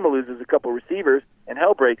 Alabama loses a couple receivers, and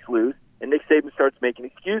hell breaks loose, and Nick Saban starts making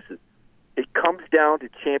excuses. It comes down to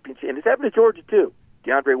championship, and it's happened to Georgia, too.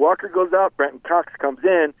 DeAndre Walker goes out, Brenton Cox comes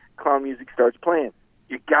in, clown music starts playing.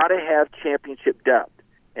 You got to have championship depth,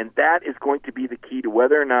 and that is going to be the key to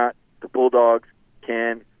whether or not the Bulldogs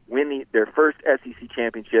can win their first SEC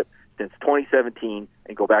championship since 2017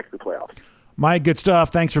 and go back to the playoffs. Mike, good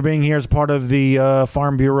stuff. Thanks for being here as part of the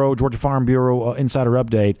Georgia Farm Bureau Insider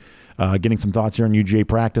Update. Getting some thoughts here on UGA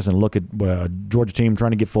practice and look at Georgia team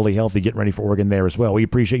trying to get fully healthy, getting ready for Oregon there as well. We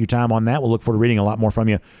appreciate your time on that. We'll look forward to reading a lot more from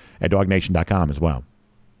you at DogNation.com as well.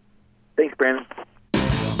 Thanks, Brandon.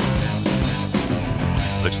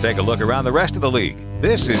 Let's take a look around the rest of the league.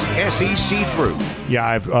 This is SEC Through. Yeah,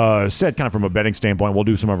 I've said kind of from a betting standpoint, we'll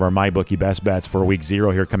do some of our MyBookie best bets for week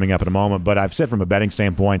 0 here coming up in a moment, but I've said from a betting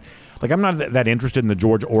standpoint, like I'm not that interested in the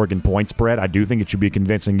Georgia-Oregon point spread. I do think it should be a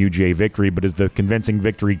convincing UGA victory, but is the convincing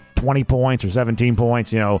victory 20 points or 17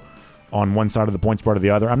 points, on one side of the point spread or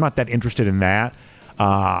the other? I'm not that interested in that.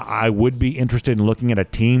 I would be interested in looking at a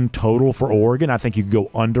team total for Oregon. I think you could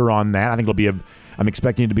go under on that. I think I'm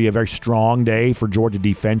expecting it to be a very strong day for Georgia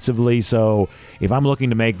defensively. So if I'm looking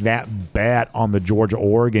to make that bet on the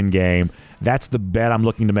Georgia-Oregon game, that's the bet I'm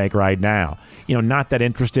looking to make right now. Not that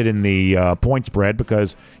interested in the point spread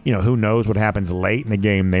because, who knows what happens late in the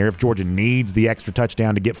game there. If Georgia needs the extra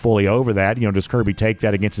touchdown to get fully over that, does Kirby take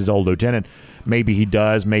that against his old lieutenant? Maybe he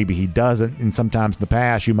does, maybe he doesn't. And sometimes in the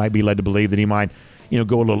past, you might be led to believe that he might,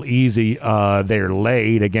 go a little easy there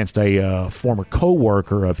late against a former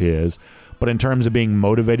coworker of his. But in terms of being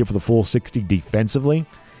motivated for the full 60 defensively,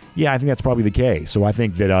 yeah, I think that's probably the case. So I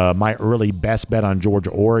think that my early best bet on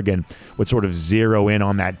Georgia-Oregon would sort of zero in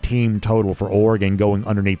on that team total for Oregon going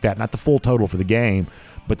underneath that. Not the full total for the game,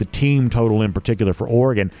 but the team total in particular for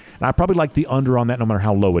Oregon. And I probably like the under on that no matter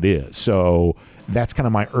how low it is. So that's kind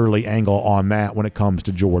of my early angle on that when it comes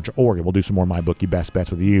to Georgia-Oregon. We'll do some more MyBookie best bets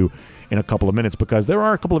with you in a couple of minutes because there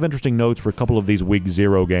are a couple of interesting notes for a couple of these week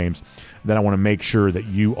 0 games that I want to make sure that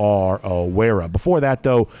you are aware of. Before that,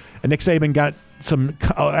 though, Nick Saban got some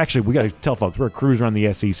actually, we got to tell folks we're a cruiser on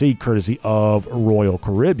the SEC courtesy of Royal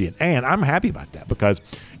Caribbean. And I'm happy about that because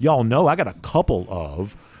y'all know I got a couple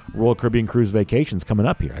of Royal Caribbean cruise vacations coming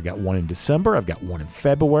up here. I got one in December, I've got one in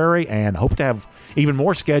February, and hope to have even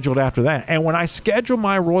more scheduled after that. And when I schedule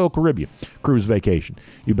my Royal Caribbean cruise vacation,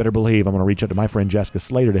 you better believe I'm going to reach out to my friend Jessica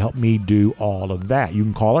Slater to help me do all of that. You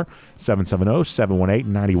can call her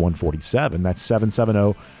 770-718-9147. That's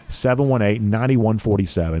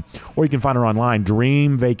 770-718-9147. Or you can find her online,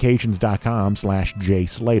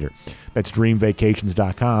 dreamvacations.com/jslater. That's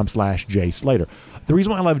dreamvacations.com/jslater. The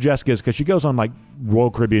reason why I love Jessica is because she goes on like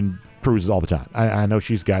Royal Caribbean cruises all the time. I know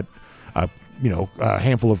she's got a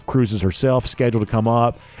handful of cruises herself scheduled to come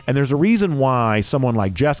up. And there's a reason why someone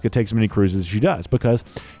like Jessica takes as many cruises as she does, because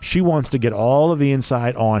she wants to get all of the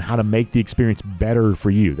insight on how to make the experience better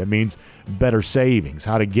for you. That means better savings,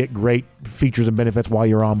 how to get great features and benefits while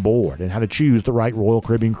you're on board, and how to choose the right Royal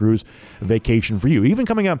Caribbean cruise vacation for you. Even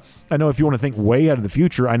coming up, I know if you want to think way out of the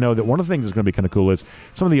future, I know that one of the things that's going to be kind of cool is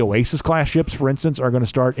some of the Oasis class ships, for instance, are going to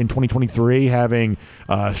start in 2023 having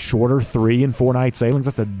shorter 3 and 4 night sailings.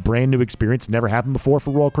 That's a brand new experience. Never happened before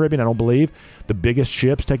for Royal Caribbean, I don't believe. The biggest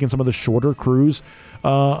ships taking some of the shorter cruise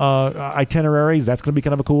itineraries. That's going to be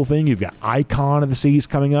kind of a cool thing. You've got Icon of the Seas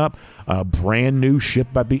coming up. A brand new ship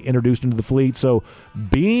might be introduced into the fleet. So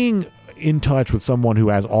being in touch with someone who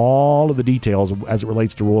has all of the details as it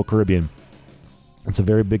relates to Royal Caribbean, it's a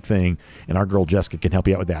very big thing, and our girl Jessica can help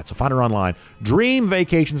you out with that. So find her online,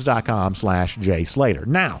 dreamvacations.com/jslater.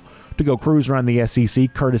 Now, to go cruise around the SEC,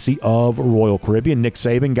 courtesy of Royal Caribbean. Nick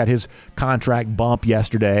Saban got his contract bump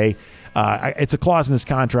yesterday. It's a clause in his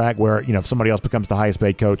contract where, if somebody else becomes the highest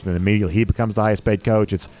paid coach, then immediately he becomes the highest paid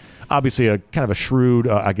coach. It's obviously a kind of a shrewd,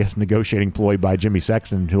 negotiating ploy by Jimmy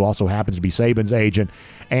Sexton, who also happens to be Saban's agent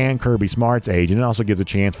and Kirby Smart's agent. It also gives a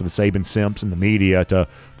chance for the Saban simps and the media to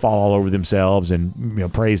fall all over themselves and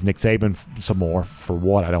praise Nick Saban some more for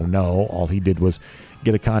what, I don't know. All he did was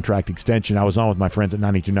get a contract extension. I was on with my friends at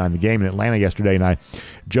 92.9 The Game in Atlanta yesterday, and I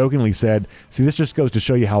jokingly said, see, this just goes to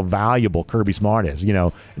show you how valuable Kirby Smart is.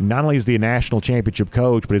 Not only is he a national championship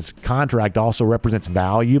coach, but his contract also represents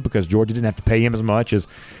value because Georgia didn't have to pay him as much as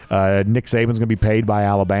Nick Saban's going to be paid by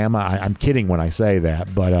Alabama. I'm kidding when I say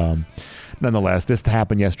that, but nonetheless, this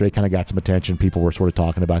happened yesterday, kind of got some attention. People were sort of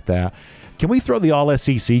talking about that. Can we throw the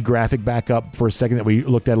All-SEC graphic back up for a second that we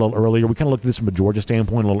looked at a little earlier? We kind of looked at this from a Georgia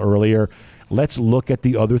standpoint a little earlier. Let's look at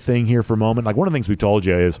the other thing here for a moment. Like, one of the things we told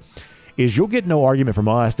you is you'll get no argument from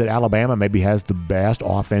us that Alabama maybe has the best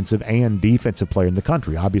offensive and defensive player in the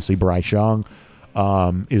country. Obviously, Bryce Young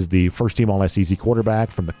is the first-team All-SEC quarterback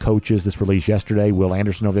from the coaches. This released yesterday. Will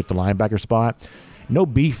Anderson over at the linebacker spot. No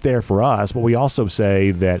beef there for us, but we also say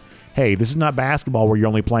that, hey, this is not basketball where you're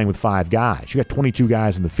only playing with 5 guys. You got 22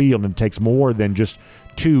 guys in the field, and it takes more than just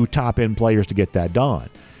 2 top-end players to get that done.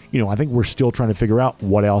 I think we're still trying to figure out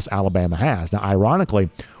what else Alabama has. Now, ironically,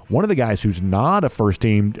 One of the guys who's not a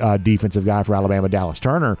first-team defensive guy for Alabama, Dallas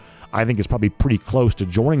Turner, I think is probably pretty close to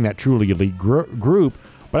joining that truly elite group.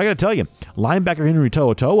 But I got to tell you, linebacker Henry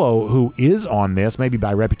To'oTo'o, who is on this, maybe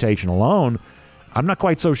by reputation alone, I'm not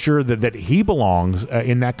quite so sure that he belongs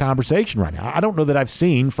in that conversation right now. I don't know that I've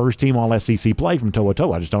seen first-team All-SEC play from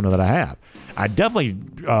To'oTo'o. I just don't know that I have. I definitely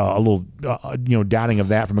a little doubting of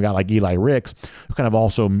that from a guy like Eli Ricks, who kind of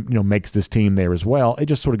also makes this team there as well. It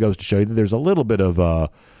just sort of goes to show you that there's a little bit of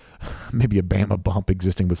maybe a Bama bump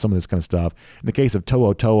existing with some of this kind of stuff. In the case of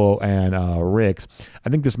To'oTo'o and Ricks, I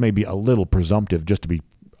think this may be a little presumptive, just to be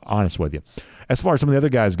honest with you. As far as some of the other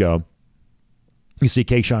guys go, you see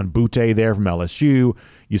Kayshon Boutte there from LSU.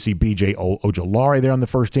 You see B.J. Ojulari there on the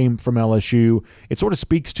first team from LSU. It sort of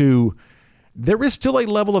speaks to there is still a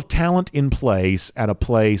level of talent in place at a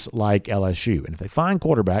place like LSU. And if they find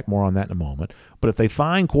quarterback, more on that in a moment, but if they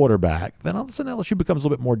find quarterback, then all of a sudden LSU becomes a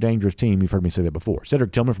little bit more dangerous team. You've heard me say that before.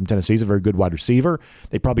 Cedric Tillman from Tennessee is a very good wide receiver.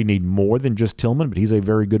 They probably need more than just Tillman, but he's a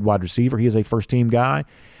very good wide receiver. He is a first-team guy.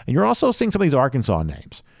 And you're also seeing some of these Arkansas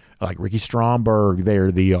names, like Ricky Stromberg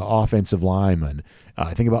there, the offensive lineman.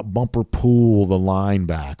 I think about Bumper Poole, the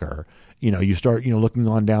linebacker. You start looking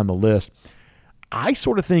on down the list. I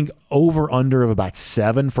sort of think over-under of about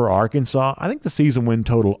 7 for Arkansas. I think the season win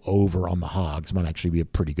total over on the Hogs might actually be a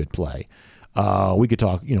pretty good play. We could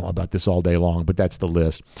talk, about this all day long, but that's the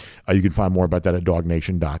list. You can find more about that at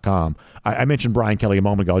DogNation.com. I mentioned Brian Kelly a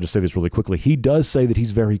moment ago. I'll just say this really quickly. He does say that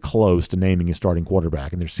he's very close to naming his starting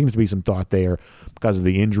quarterback, and there seems to be some thought there because of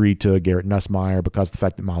the injury to Garrett Nussmeier, because of the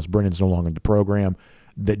fact that Miles Brennan's no longer in the program,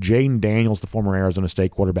 that Jaden Daniels, the former Arizona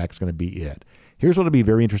State quarterback, is going to be it. Here's what will be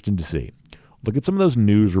very interesting to see. Look at some of those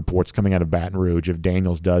news reports coming out of Baton Rouge if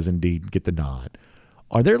Daniels does indeed get the nod.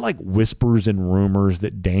 Are there like whispers and rumors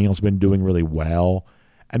that Daniel's been doing really well?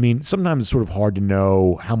 I mean, sometimes it's sort of hard to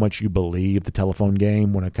know how much you believe the telephone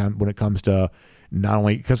game when it comes to not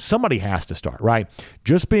only – because somebody has to start, right?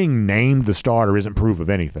 Just being named the starter isn't proof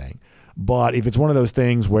of anything. But if it's one of those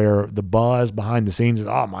things where the buzz behind the scenes is,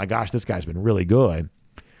 oh, my gosh, this guy's been really good,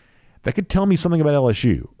 that could tell me something about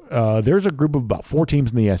LSU. There's a group of about 4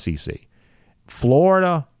 teams in the SEC.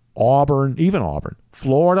 Florida, Auburn,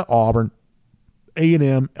 Florida, Auburn,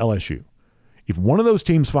 A&M, LSU. If one of those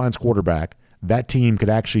teams finds quarterback, that team could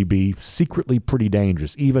actually be secretly pretty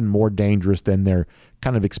dangerous, even more dangerous than they're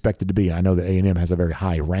kind of expected to be. And I know that A&M has a very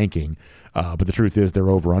high ranking, but the truth is their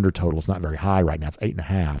over-under total is not very high right now. It's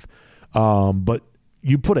 8.5. But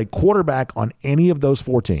you put a quarterback on any of those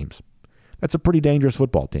 4 teams, that's a pretty dangerous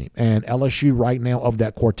football team. And LSU right now of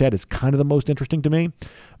that quartet is kind of the most interesting to me.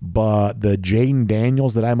 But the Jaden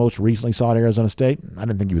Daniels that I most recently saw at Arizona State, I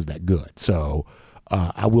didn't think he was that good. So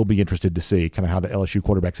I will be interested to see kind of how the LSU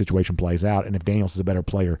quarterback situation plays out and if Daniels is a better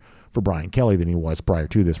player for Brian Kelly than he was prior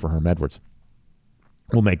to this for Herm Edwards.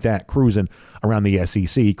 We'll make that cruising around the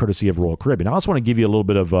SEC, courtesy of Royal Caribbean. I also want to give you a little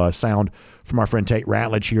bit of sound from our friend Tate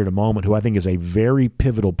Ratledge here in a moment, who I think is a very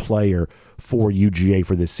pivotal player for UGA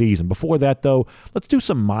for this season. Before that, though, let's do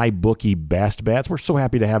some MyBookie best bets. We're so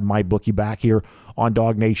happy to have MyBookie back here on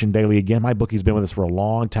Dog Nation Daily again. MyBookie's been with us for a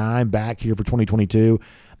long time, back here for 2022.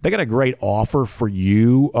 They got a great offer for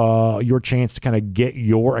you, your chance to kind of get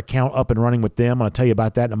your account up and running with them. I'm going to tell you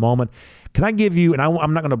about that in a moment. Can I give you, and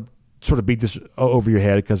I'm not going to sort of beat this over your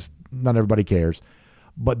head because not everybody cares,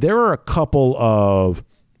 but there are a couple of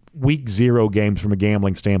week 0 games from a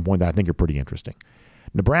gambling standpoint that I think are pretty interesting.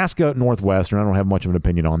 Nebraska, Northwestern, I don't have much of an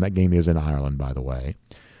opinion on. That game is in Ireland, by the way.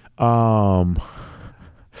 How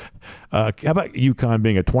about UConn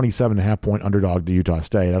being a 27.5-point underdog to Utah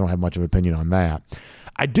State? I don't have much of an opinion on that.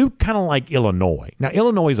 I do kind of like Illinois. Now,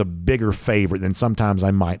 Illinois is a bigger favorite than sometimes I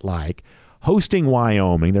might like. Hosting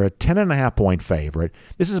Wyoming, they're a 10.5-point favorite.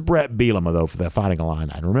 This is Brett Bielema, though, for the Fighting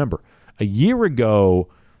Illini. And remember, a year ago,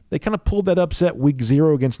 they kind of pulled that upset week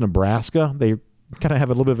 0 against Nebraska. They kind of have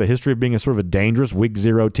a little bit of a history of being a sort of a dangerous week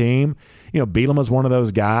 0 team. Bielema's one of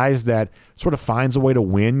those guys that sort of finds a way to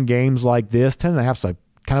win games like this. 10.5 is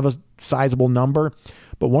kind of a sizable number.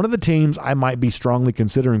 But one of the teams I might be strongly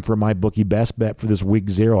considering for my bookie best bet for this week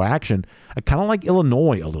 0 action, I kind of like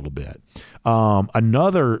Illinois a little bit.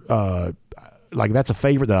 Another that's a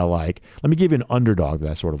favorite that I like. Let me give you an underdog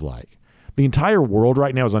that I sort of like. The entire world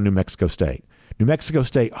right now is on New Mexico State. New Mexico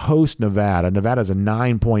State hosts Nevada. Nevada's a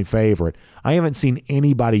 9-point favorite. I haven't seen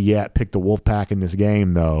anybody yet pick the Wolfpack in this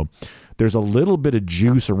game, though. There's a little bit of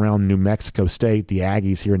juice around New Mexico State, the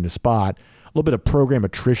Aggies here in the spot. A little bit of program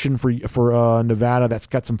attrition for Nevada. That's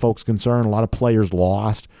got some folks concerned. A lot of players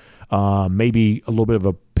lost. Maybe a little bit of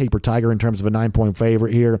a paper tiger in terms of a 9-point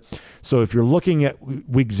favorite here. So if you're looking at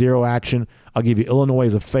week 0 action, I'll give you Illinois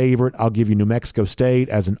as a favorite. I'll give you New Mexico State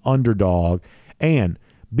as an underdog. And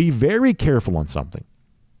be very careful on something.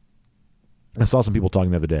 I saw some people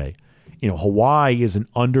talking the other day. Hawaii is an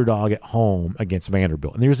underdog at home against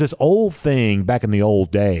Vanderbilt. And there's this old thing back in the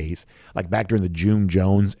old days, like back during the June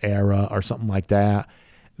Jones era or something like that,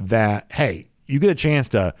 hey, you get a chance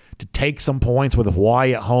to take some points with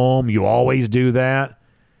Hawaii at home. You always do that.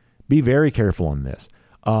 Be very careful on this.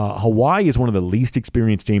 Hawaii is one of the least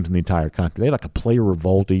experienced teams in the entire country. They had like a player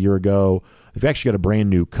revolt a year ago. They've actually got a brand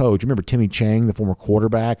new coach. Remember Timmy Chang, the former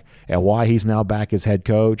quarterback at Hawaii? He's now back as head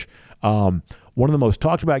coach. One of the most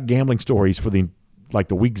talked about gambling stories for the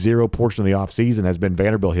week 0 portion of the offseason has been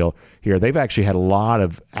Vanderbilt Hill here. They've actually had a lot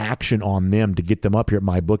of action on them to get them up here at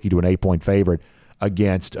MyBookie to an 8-point favorite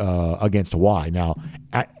against Hawaii. Now,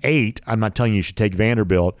 at 8, I'm not telling you should take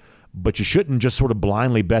Vanderbilt, but you shouldn't just sort of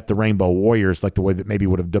blindly bet the Rainbow Warriors like the way that maybe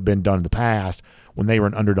would have been done in the past when they were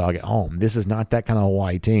an underdog at home. This is not that kind of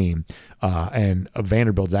Hawaii team. And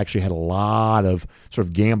Vanderbilt's actually had a lot of sort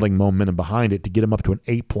of gambling momentum behind it to get them up to an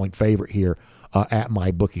 8-point favorite here at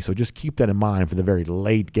MyBookie. So just keep that in mind for the very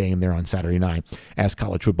late game there on Saturday night as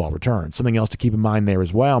college football returns. Something else to keep in mind there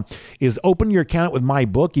as well is open your account with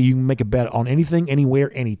MyBookie. You can make a bet on anything, anywhere,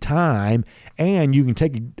 anytime, and you can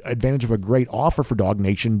take advantage of a great offer for Dog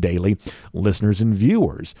Nation Daily listeners and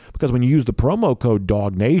viewers. Because when you use the promo code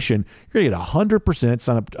DogNation, you're going to get 100%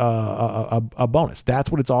 sign up a bonus. That's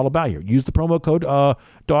what it's all about here. Use the promo code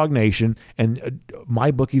DogNation, and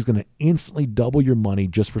MyBookie is going to instantly double your money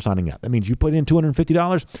just for signing up. That means you put in $250,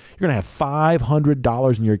 you're going to have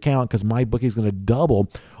 $500 in your account because MyBookie is going to double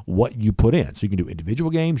what you put in. So you can do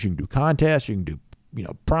individual games, you can do contests, you can do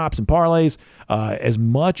props and parlays, as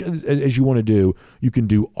much as you want to do. You can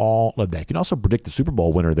do all of that. You can also predict the Super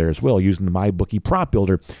Bowl winner there as well using the MyBookie prop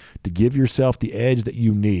builder to give yourself the edge that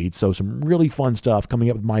you need. So some really fun stuff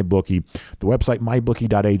coming up with MyBookie. The website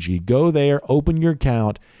mybookie.ag. Go there, open your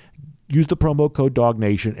account, use the promo code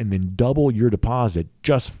DogNation, and then double your deposit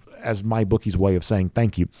just as MyBookie's way of saying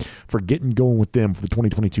thank you for getting going with them for the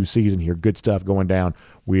 2022 season here. Good stuff going down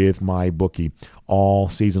with MyBookie all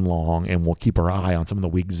season long, and we'll keep our eye on some of the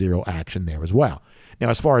week 0 action there as well. Now,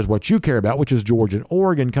 as far as what you care about, which is Georgia and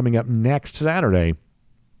Oregon coming up next Saturday,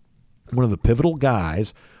 one of the pivotal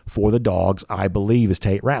guys for the Dogs, I believe, is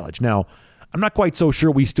Tate Ratledge. Now, I'm not quite so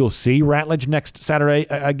sure we still see Ratledge next Saturday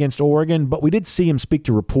against Oregon, but we did see him speak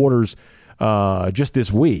to reporters just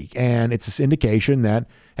this week, and it's this indication that,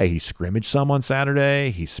 hey, he scrimmaged some on Saturday.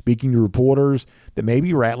 He's speaking to reporters that maybe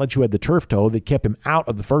Ratledge, who had the turf toe that kept him out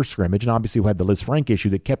of the first scrimmage, and obviously who had the Liz Frank issue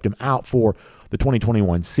that kept him out for the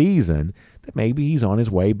 2021 season, that maybe he's on his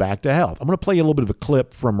way back to health. I'm going to play you a little bit of a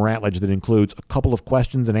clip from Ratledge that includes a couple of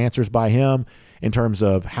questions and answers by him in terms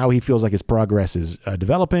of how he feels like his progress is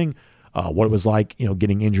developing, what it was like,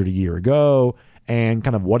 getting injured a year ago, and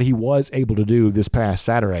kind of what he was able to do this past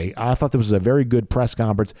Saturday. I thought this was a very good press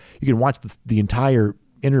conference. You can watch the entire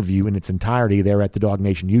interview in its entirety there at the Dog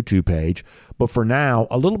Nation YouTube page. But for now,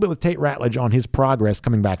 a little bit with Tate Ratledge on his progress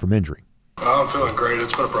coming back from injury. I'm feeling great.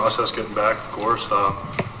 It's been a process getting back, of course,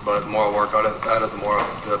 but the more I work at it,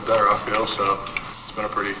 the better I feel. So it's been a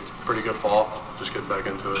pretty good fall, just getting back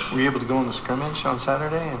into it. Were you able to go in the scrimmage on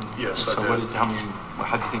Saturday? Yes, I did.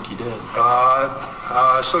 How do you think you did?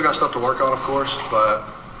 I still got stuff to work on, of course, but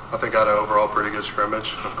I think I had an overall pretty good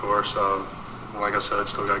scrimmage, of course. Like I said,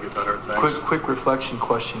 still got to get better at things. Quick reflection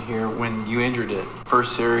question here. When you injured it,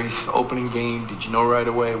 first series, opening game, did you know right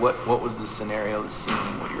away? What was the scenario, the scene?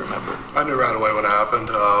 What do you remember? I knew right away when it happened.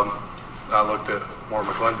 I looked at Warren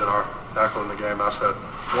McClendon, our tackle in the game. I said,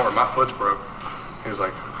 Warren, my foot's broke. He was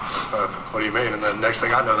like, what do you mean? And then next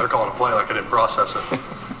thing I know, they're calling a play like I didn't process it.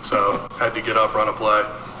 So had to get up, run a play,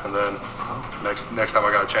 and then next time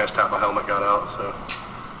I got a chance, tap my helmet, got out.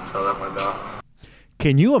 So that went down.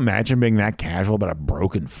 Can you imagine being that casual about a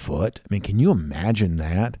broken foot? I mean, can you imagine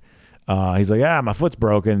that? He's like, my foot's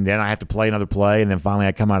broken. Then I have to play another play, and then finally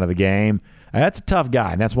I come out of the game. That's a tough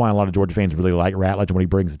guy, and that's why a lot of Georgia fans really like Ratledge and what he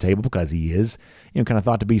brings to the table, because he is, kind of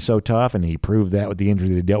thought to be so tough, and he proved that with the injury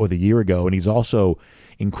that he dealt with a year ago. And he's also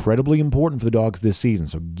incredibly important for the Dogs this season.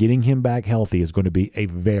 So getting him back healthy is going to be a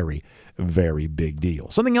very, very big deal.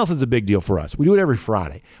 Something else is a big deal for us. We do it every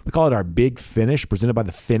Friday. We call it our Big Finish, presented by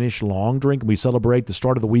the Finish Long Drink. And we celebrate the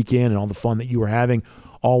start of the weekend and all the fun that you were having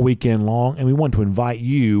all weekend long. And we want to invite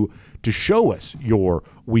you to show us your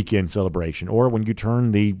weekend celebration, or when you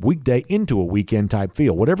turn the weekday into a weekend type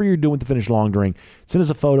feel. Whatever you're doing with the Finish Long Drink, send us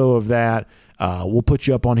a photo of that. We'll put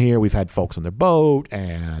you up on here. We've had folks on their boat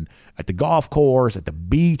and at the golf course, at the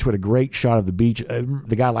beach. We had a great shot of the beach.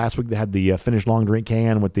 The guy last week that had the finished long drink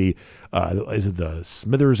can with the, is it the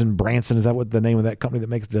Smithers and Branson? Is that what the name of that company that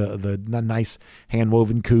makes the nice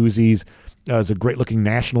hand-woven koozies? It's a great-looking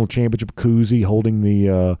national championship koozie holding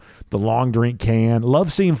the long drink can.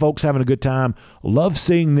 Love seeing folks having a good time. Love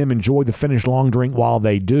seeing them enjoy the finished long drink while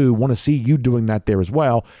they do. Want to see you doing that there as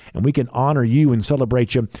well. And we can honor you and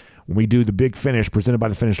celebrate you when we do the big finish presented by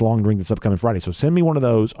the Finished Long Drink this upcoming Friday. So send me one of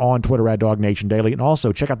those on Twitter at DogNationDaily. And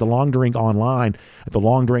also check out the Long Drink online at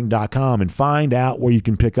thelongdrink.com and find out where you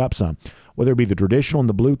can pick up some. Whether it be the traditional in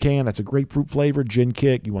the blue can, that's a grapefruit flavor, gin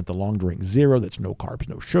kick. You want the Long Drink Zero, that's no carbs,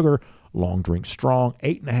 no sugar. Long Drink Strong,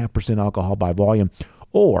 8.5% alcohol by volume.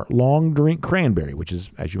 Or Long Drink Cranberry, which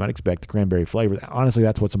is, as you might expect, the cranberry flavor. Honestly,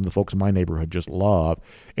 that's what some of the folks in my neighborhood just love.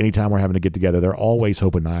 Anytime we're having to get together, they're always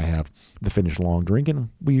hoping I have the finished long drink, and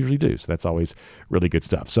we usually do. So that's always really good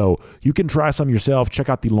stuff. So you can try some yourself. Check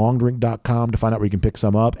out thelongdrink.com to find out where you can pick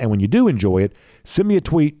some up. And when you do enjoy it, send me a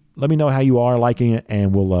tweet. Let me know how you are liking it,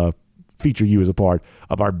 and we'll feature you as a part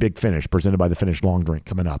of our big finish presented by the Finished Long Drink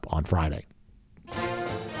coming up on Friday.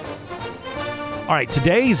 All right,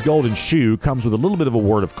 today's golden shoe comes with a little bit of a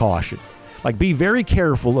word of caution. Like, be very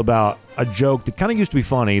careful about a joke that kind of used to be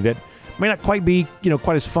funny that may not quite be,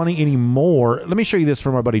 quite as funny anymore. Let me show you this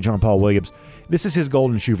from our buddy John Paul Williams. This is his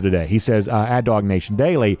golden shoe for today. He says, at Dog Nation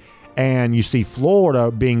Daily, and you see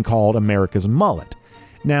Florida being called America's mullet.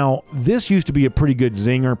 Now, this used to be a pretty good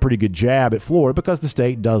zinger, pretty good jab at Florida because the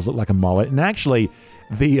state does look like a mullet. And actually,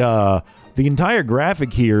 the entire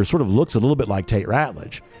graphic here sort of looks a little bit like Tate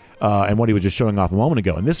Ratledge. And what he was just showing off a moment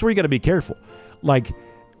ago. And this is where you got to be careful. Like,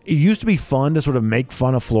 it used to be fun to sort of make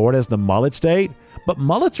fun of Florida as the mullet state, but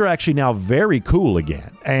mullets are actually now very cool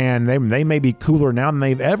again. And they may be cooler now than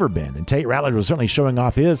they've ever been. And Tate Ratledge was certainly showing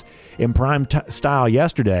off his in prime style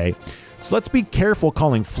yesterday. So let's be careful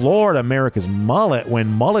calling Florida America's mullet when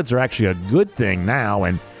mullets are actually a good thing now.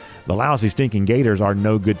 And the lousy stinking Gators are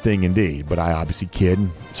no good thing indeed. But I obviously kid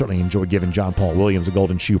and certainly enjoy giving John Paul Williams a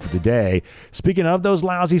golden shoe for the day. Speaking of those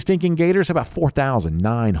lousy stinking Gators, about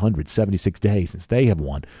 4,976 days since they have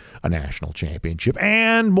won a national championship.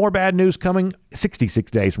 And more bad news coming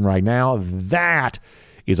 66 days from right now. That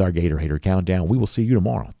is our Gator Hater Countdown. We will see you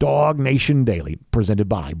tomorrow. Dog Nation Daily, presented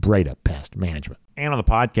by Breda Pest Management. And on the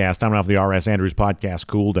podcast, I'm off the R.S. Andrews podcast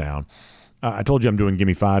Cool Down. I told you I'm doing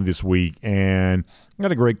Gimme 5 this week, and I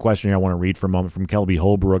got a great question here I want to read for a moment from Kelby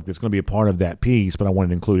Holbrook that's going to be a part of that piece, but I wanted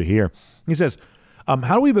to include it here. He says,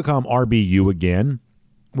 how do we become RBU again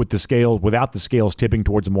without the scales tipping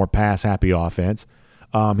towards a more pass-happy offense?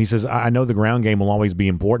 He says, I know the ground game will always be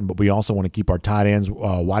important, but we also want to keep our tight ends,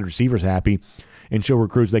 wide receivers happy and show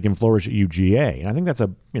recruits they can flourish at UGA. And I think that's a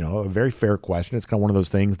very fair question. It's kind of one of those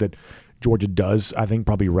things that Georgia does, I think,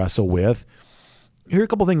 probably wrestle with. Here are a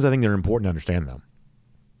couple things I think that are important to understand, though,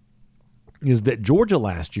 is that Georgia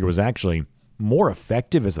last year was actually more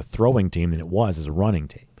effective as a throwing team than it was as a running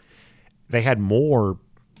team. They had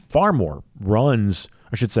far more runs,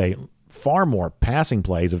 I should say, far more passing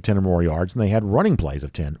plays of 10 or more yards than they had running plays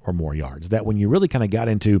of 10 or more yards. That when you really kind of got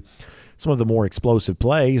into some of the more explosive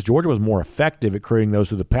plays, Georgia was more effective at creating those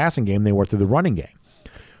through the passing game than they were through the running game.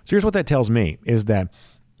 So here's what that tells me, is that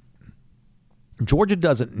Georgia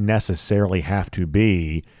doesn't necessarily have to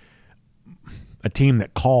be a team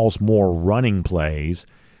that calls more running plays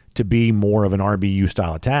to be more of an RBU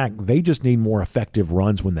style attack. They just need more effective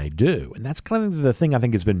runs when they do. And that's kind of the thing I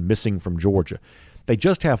think has been missing from Georgia. They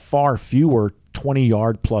just have far fewer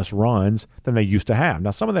 20-yard plus runs than they used to have. Now,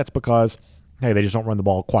 some of that's because, hey, they just don't run the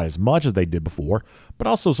ball quite as much as they did before. But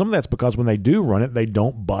also some of that's because when they do run it, they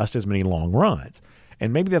don't bust as many long runs.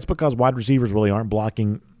 And maybe that's because wide receivers really aren't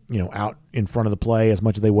blocking out in front of the play as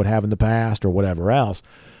much as they would have in the past or whatever else.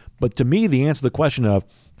 But to me, the answer to the question of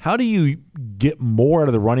how do you get more out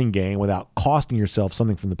of the running game without costing yourself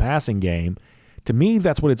something from the passing game, to me,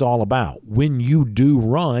 that's what it's all about. When you do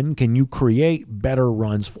run, can you create better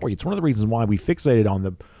runs for you? It's one of the reasons why we fixated on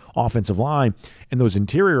the offensive line and those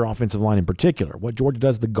interior offensive line in particular. What Georgia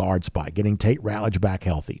does, the guard spot, getting Tate Ratledge back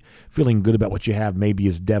healthy, feeling good about what you have maybe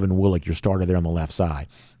as Devin Willock, your starter there on the left side.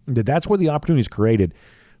 That's where the opportunity is created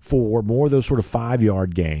for more of those sort of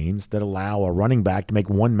 5-yard gains that allow a running back to make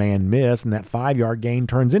one man miss, and that 5-yard gain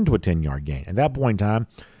turns into a 10-yard gain. At that point in time,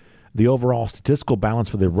 the overall statistical balance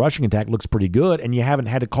for the rushing attack looks pretty good, and you haven't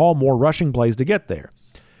had to call more rushing plays to get there.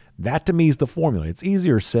 That, to me, is the formula. It's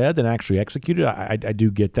easier said than actually executed. I do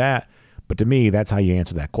get that. But to me, that's how you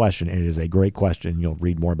answer that question, and it is a great question. You'll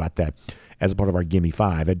read more about that as a part of our Gimme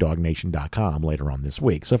 5 at DogNation.com later on this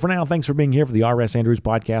week. So for now, thanks for being here for the R.S. Andrews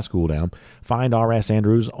Podcast Cool Down. Find R.S.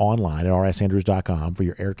 Andrews online at rsandrews.com for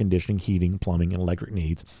your air conditioning, heating, plumbing, and electric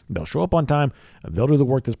needs. They'll show up on time. They'll do the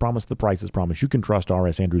work that's promised, the price that's promised. You can trust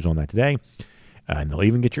R.S. Andrews on that today. And they'll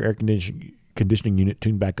even get your air conditioning unit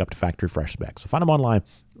tuned back up to factory fresh specs. So find them online,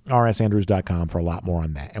 rsandrews.com, for a lot more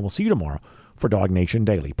on that. And we'll see you tomorrow for Dog Nation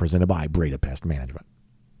Daily, presented by Breda Pest Management.